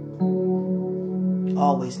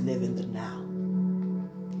 Always live in the now.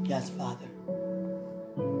 Yes, Father.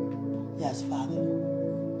 Yes, Father.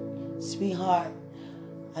 Sweetheart,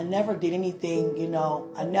 I never did anything,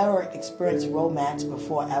 I never experienced romance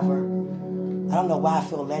before ever. I don't know why I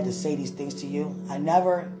feel led to say these things to you. I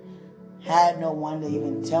never had no one to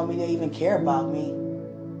even tell me they even care about me.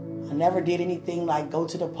 I never did anything like go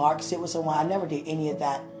to the park, sit with someone. I never did any of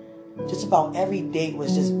that. Just about every date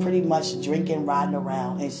was just pretty much drinking, riding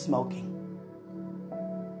around, and smoking.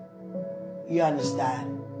 You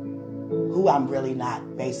understand who I'm really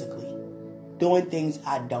not, basically. Doing things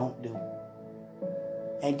I don't do.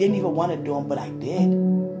 And didn't even want to do them, but I did.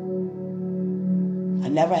 I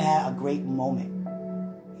never had a great moment.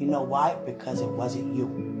 You know why? Because it wasn't you.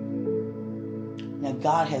 Now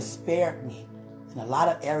God has spared me in a lot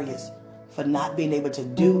of areas for not being able to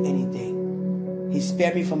do anything. He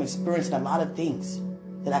spared me from experiencing a lot of things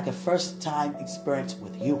that I could first time experience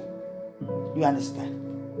with you. You understand?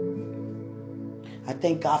 I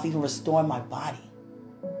thank God for even restoring my body.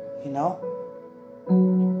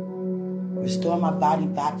 Restoring my body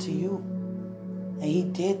back to you. And he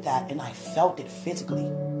did that, and I felt it physically,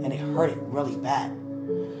 and it hurt it really bad.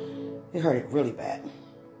 It hurt it really bad.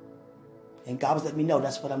 And God was letting me know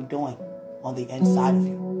that's what I'm doing on the inside of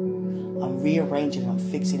you. I'm rearranging, I'm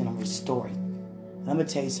fixing, and I'm restoring. And I'm going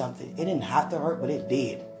to tell you something. It didn't have to hurt, but it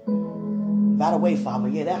did. By the way, Father,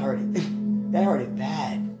 yeah, that hurt it. That hurt it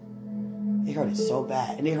bad. It hurt it so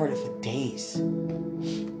bad. And it hurt it for days.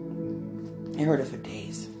 It hurt it for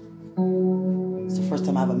days. It's the first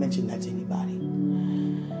time I ever mentioned that to anybody.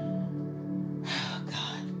 Oh,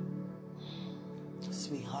 God.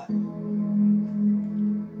 Sweetheart. I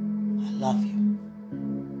love you.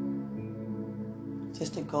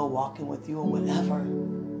 Just to go walking with you or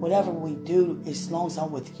whatever we do, as long as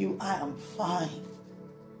I'm with you, I am fine.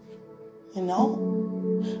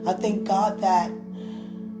 I thank God that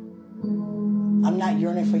I'm not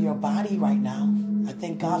yearning for your body right now. I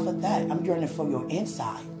thank God for that. I'm yearning for your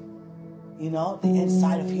inside. The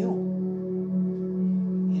inside of you.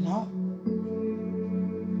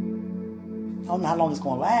 I don't know how long it's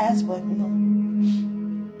going to last, but,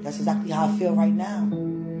 that's exactly how I feel right now.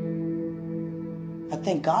 I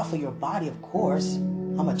thank God for your body, of course.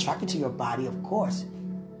 I'm attracted to your body, of course.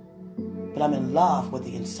 But I'm in love with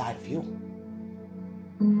the inside of you.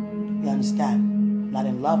 You understand? I'm not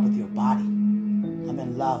in love with your body. I'm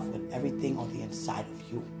in love with everything on the inside of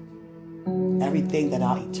you. Everything that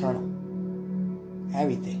are eternal.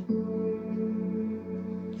 Everything.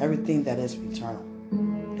 Everything that is eternal.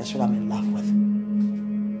 That's what I'm in love with.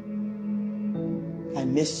 I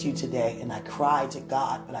missed you today, and I cried to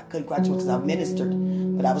God, but I couldn't cry to him because I ministered.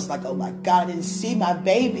 But I was like, oh my God, I didn't see my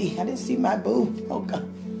baby. I didn't see my boo. Oh God,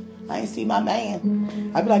 I didn't see my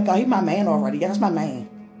man. I'd be like, oh, he's my man already. Yeah, that's my man.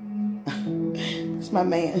 That's my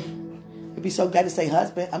man. You'd be so glad to say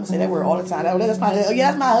husband. I'm going to say that word all the time. Oh, that's my husband.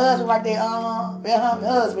 Yeah, that's my husband right there. Yeah, my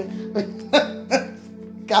husband.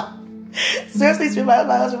 God. Seriously, it's my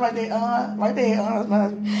husband right there. Right there. That's my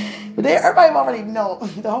husband. But everybody already know.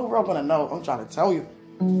 The whole world going to know. I'm trying to tell you.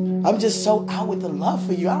 I'm just so out with the love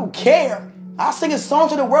for you. I don't care. I'll sing a song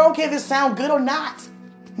to the world. I don't care if it sounds good or not.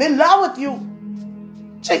 I'm in love with you.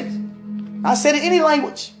 Jeez. I said it in any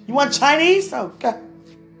language. You want Chinese? Oh, God.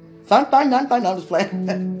 Something, nothing. I'm just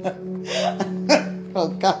playing. Oh,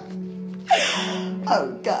 God.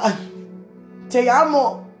 Oh, God. Te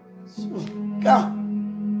amo. God.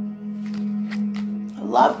 I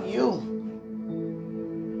love you.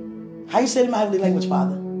 How you say it in my heavenly language,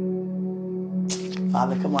 Father?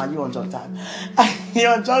 Father, come on. You're on joke time.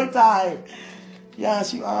 You're on joke time.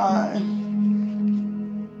 Yes, you are.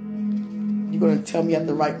 You're going to tell me at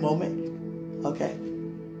the right moment. Okay.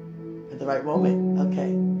 At the right moment.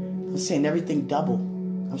 Okay. I'm saying everything double.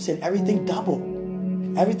 I'm saying everything double.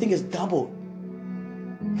 Everything is double.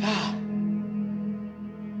 God.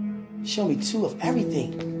 Show me two of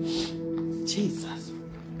everything. Jesus.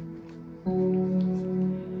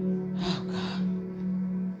 Oh, God.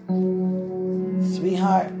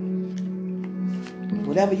 Sweetheart.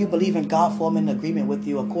 Whatever you believe in God for, I'm in agreement with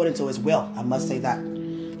you according to his will. I must say that.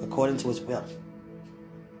 According to his will.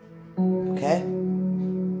 Okay?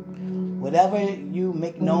 Whatever you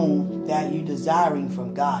make known that you're desiring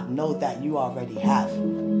from God, know that you already have.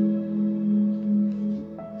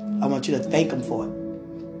 I want you to thank him for it.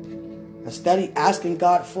 And study asking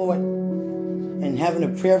God for it and having a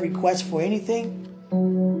prayer request for anything.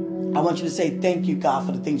 I want you to say thank you, God,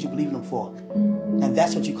 for the things you believe in him for. And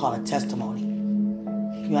that's what you call a testimony.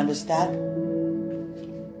 You understand?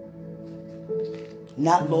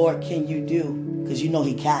 Not, Lord, can you do? Because you know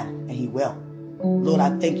he can and he will. Lord,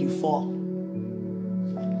 I thank you for.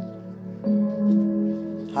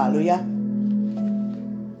 Hallelujah.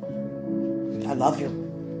 I love you.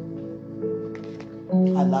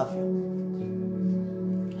 I love you.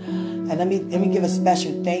 And let me give a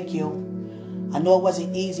special thank you. I know it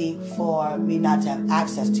wasn't easy for me not to have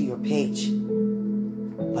access to your page,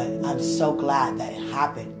 but I'm so glad that it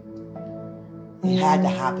happened. It had to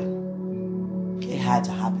happen. It had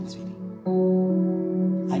to happen, sweetie.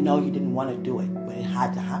 I know you didn't want to do it, but it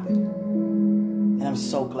had to happen. And I'm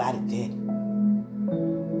so glad it did.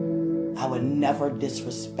 I would never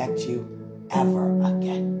disrespect you ever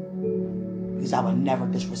again. Because I would never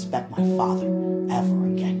disrespect my father ever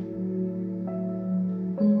again.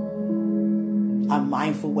 I'm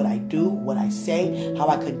mindful what I do, what I say, how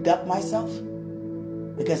I conduct myself.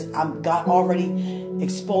 Because God already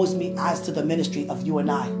exposed me as to the ministry of you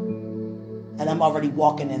and I. And I'm already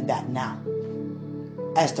walking in that now.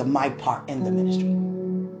 As to my part in the ministry.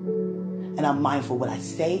 And I'm mindful what I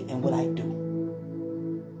say and what I do.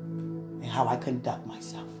 And how I conduct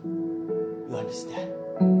myself. You understand?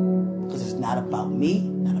 Because it's not about me,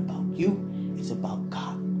 not about you. It's about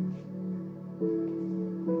God.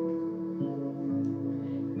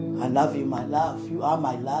 I love you, my love. You are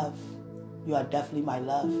my love. You are definitely my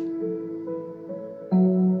love.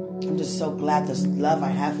 I'm just so glad this love I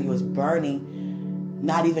have for you is burning.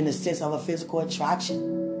 Not even in the sense of a physical attraction.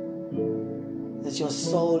 It's your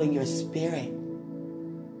soul and your spirit.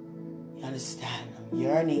 You understand? I'm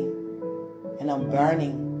yearning. And I'm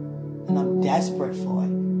burning. And I'm desperate for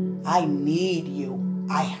it. I need you.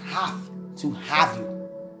 I have to have you.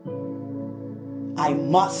 I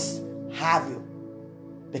must have you.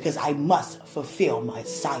 Because I must fulfill my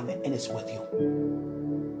assignment, and it's with you.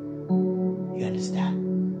 You understand?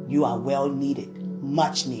 You are well needed,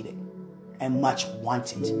 and much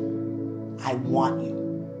wanted. I want you.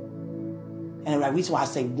 And the reason why I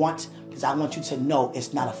say want, because I want you to know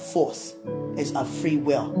it's not a force. It's a free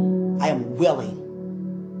will. I am willing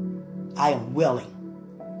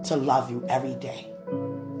to love you every day.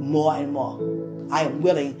 More and more. I am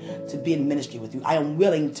willing to be in ministry with you. I am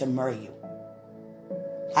willing to marry you.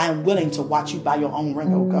 I am willing to watch you buy your own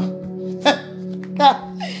ring, oh God. God,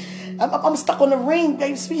 I'm stuck on the ring,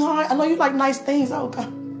 baby, sweetheart. I know you like nice things, oh God.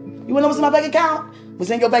 You want to know what's in my bank account? What's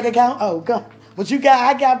in your bank account? Oh God. What you got,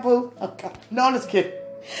 I got, boo. Oh God. No, I'm just kidding.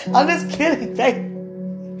 I'm just kidding, baby.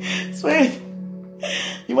 Sweetie.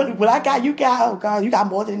 You want what I got, you got. Oh God, you got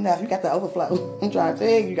more than enough. You got the overflow. I'm trying to tell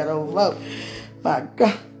you, you got the overflow. My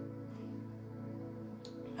God.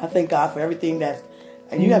 I thank God for everything that,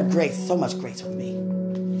 and you have grace, so much grace with me.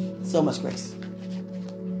 So much grace.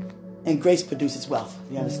 And grace produces wealth.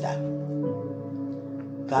 You understand?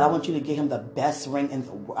 God, I want you to give him the best ring in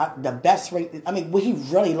the world. The best ring. I mean, what he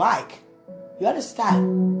really like. You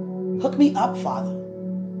understand? Hook me up, Father.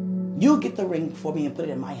 You get the ring for me and put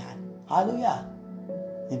it in my hand. Hallelujah.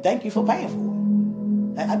 And thank you for paying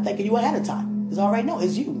for it. I'm thanking you ahead of time. Because I already know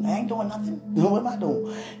it's you. I ain't doing nothing. What am I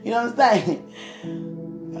doing? You know what I'm saying?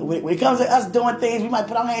 When it comes to us doing things, we might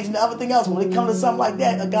put our hands in the other thing else. When it comes to something like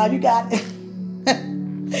that, oh God, you got it.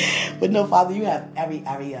 But no, Father, you have every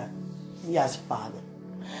area. Yes, Father.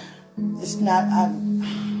 It's not,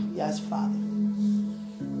 yes, Father.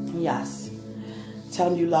 Yes. Tell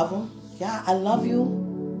him you love him. Yeah, I love you.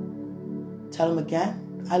 Tell him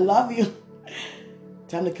again, I love you.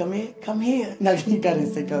 Tell him to come here. Come here. No, you gotta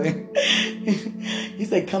say come here. You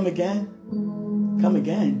say come again. Come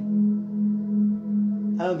again.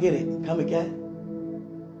 I don't get it. Come again.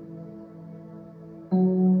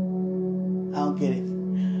 I don't get it.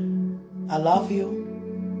 I love you.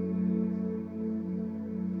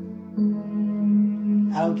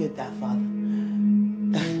 I don't get that, Father.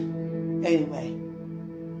 Anyway,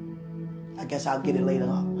 I guess I'll get it later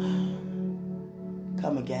on.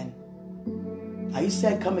 Come again. Now you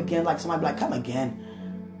said come again like somebody be like, come again.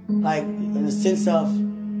 Like in the sense of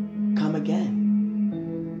come again.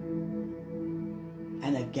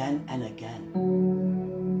 And again and again.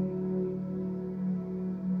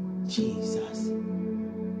 Jesus.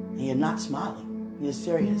 And you're not smiling. You're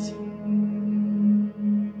serious.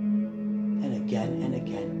 again and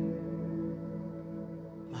again.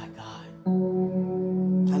 My God.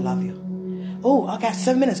 I love you. Oh, I got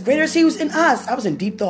 7 minutes. Greater is he who's in us. I was in deep thought.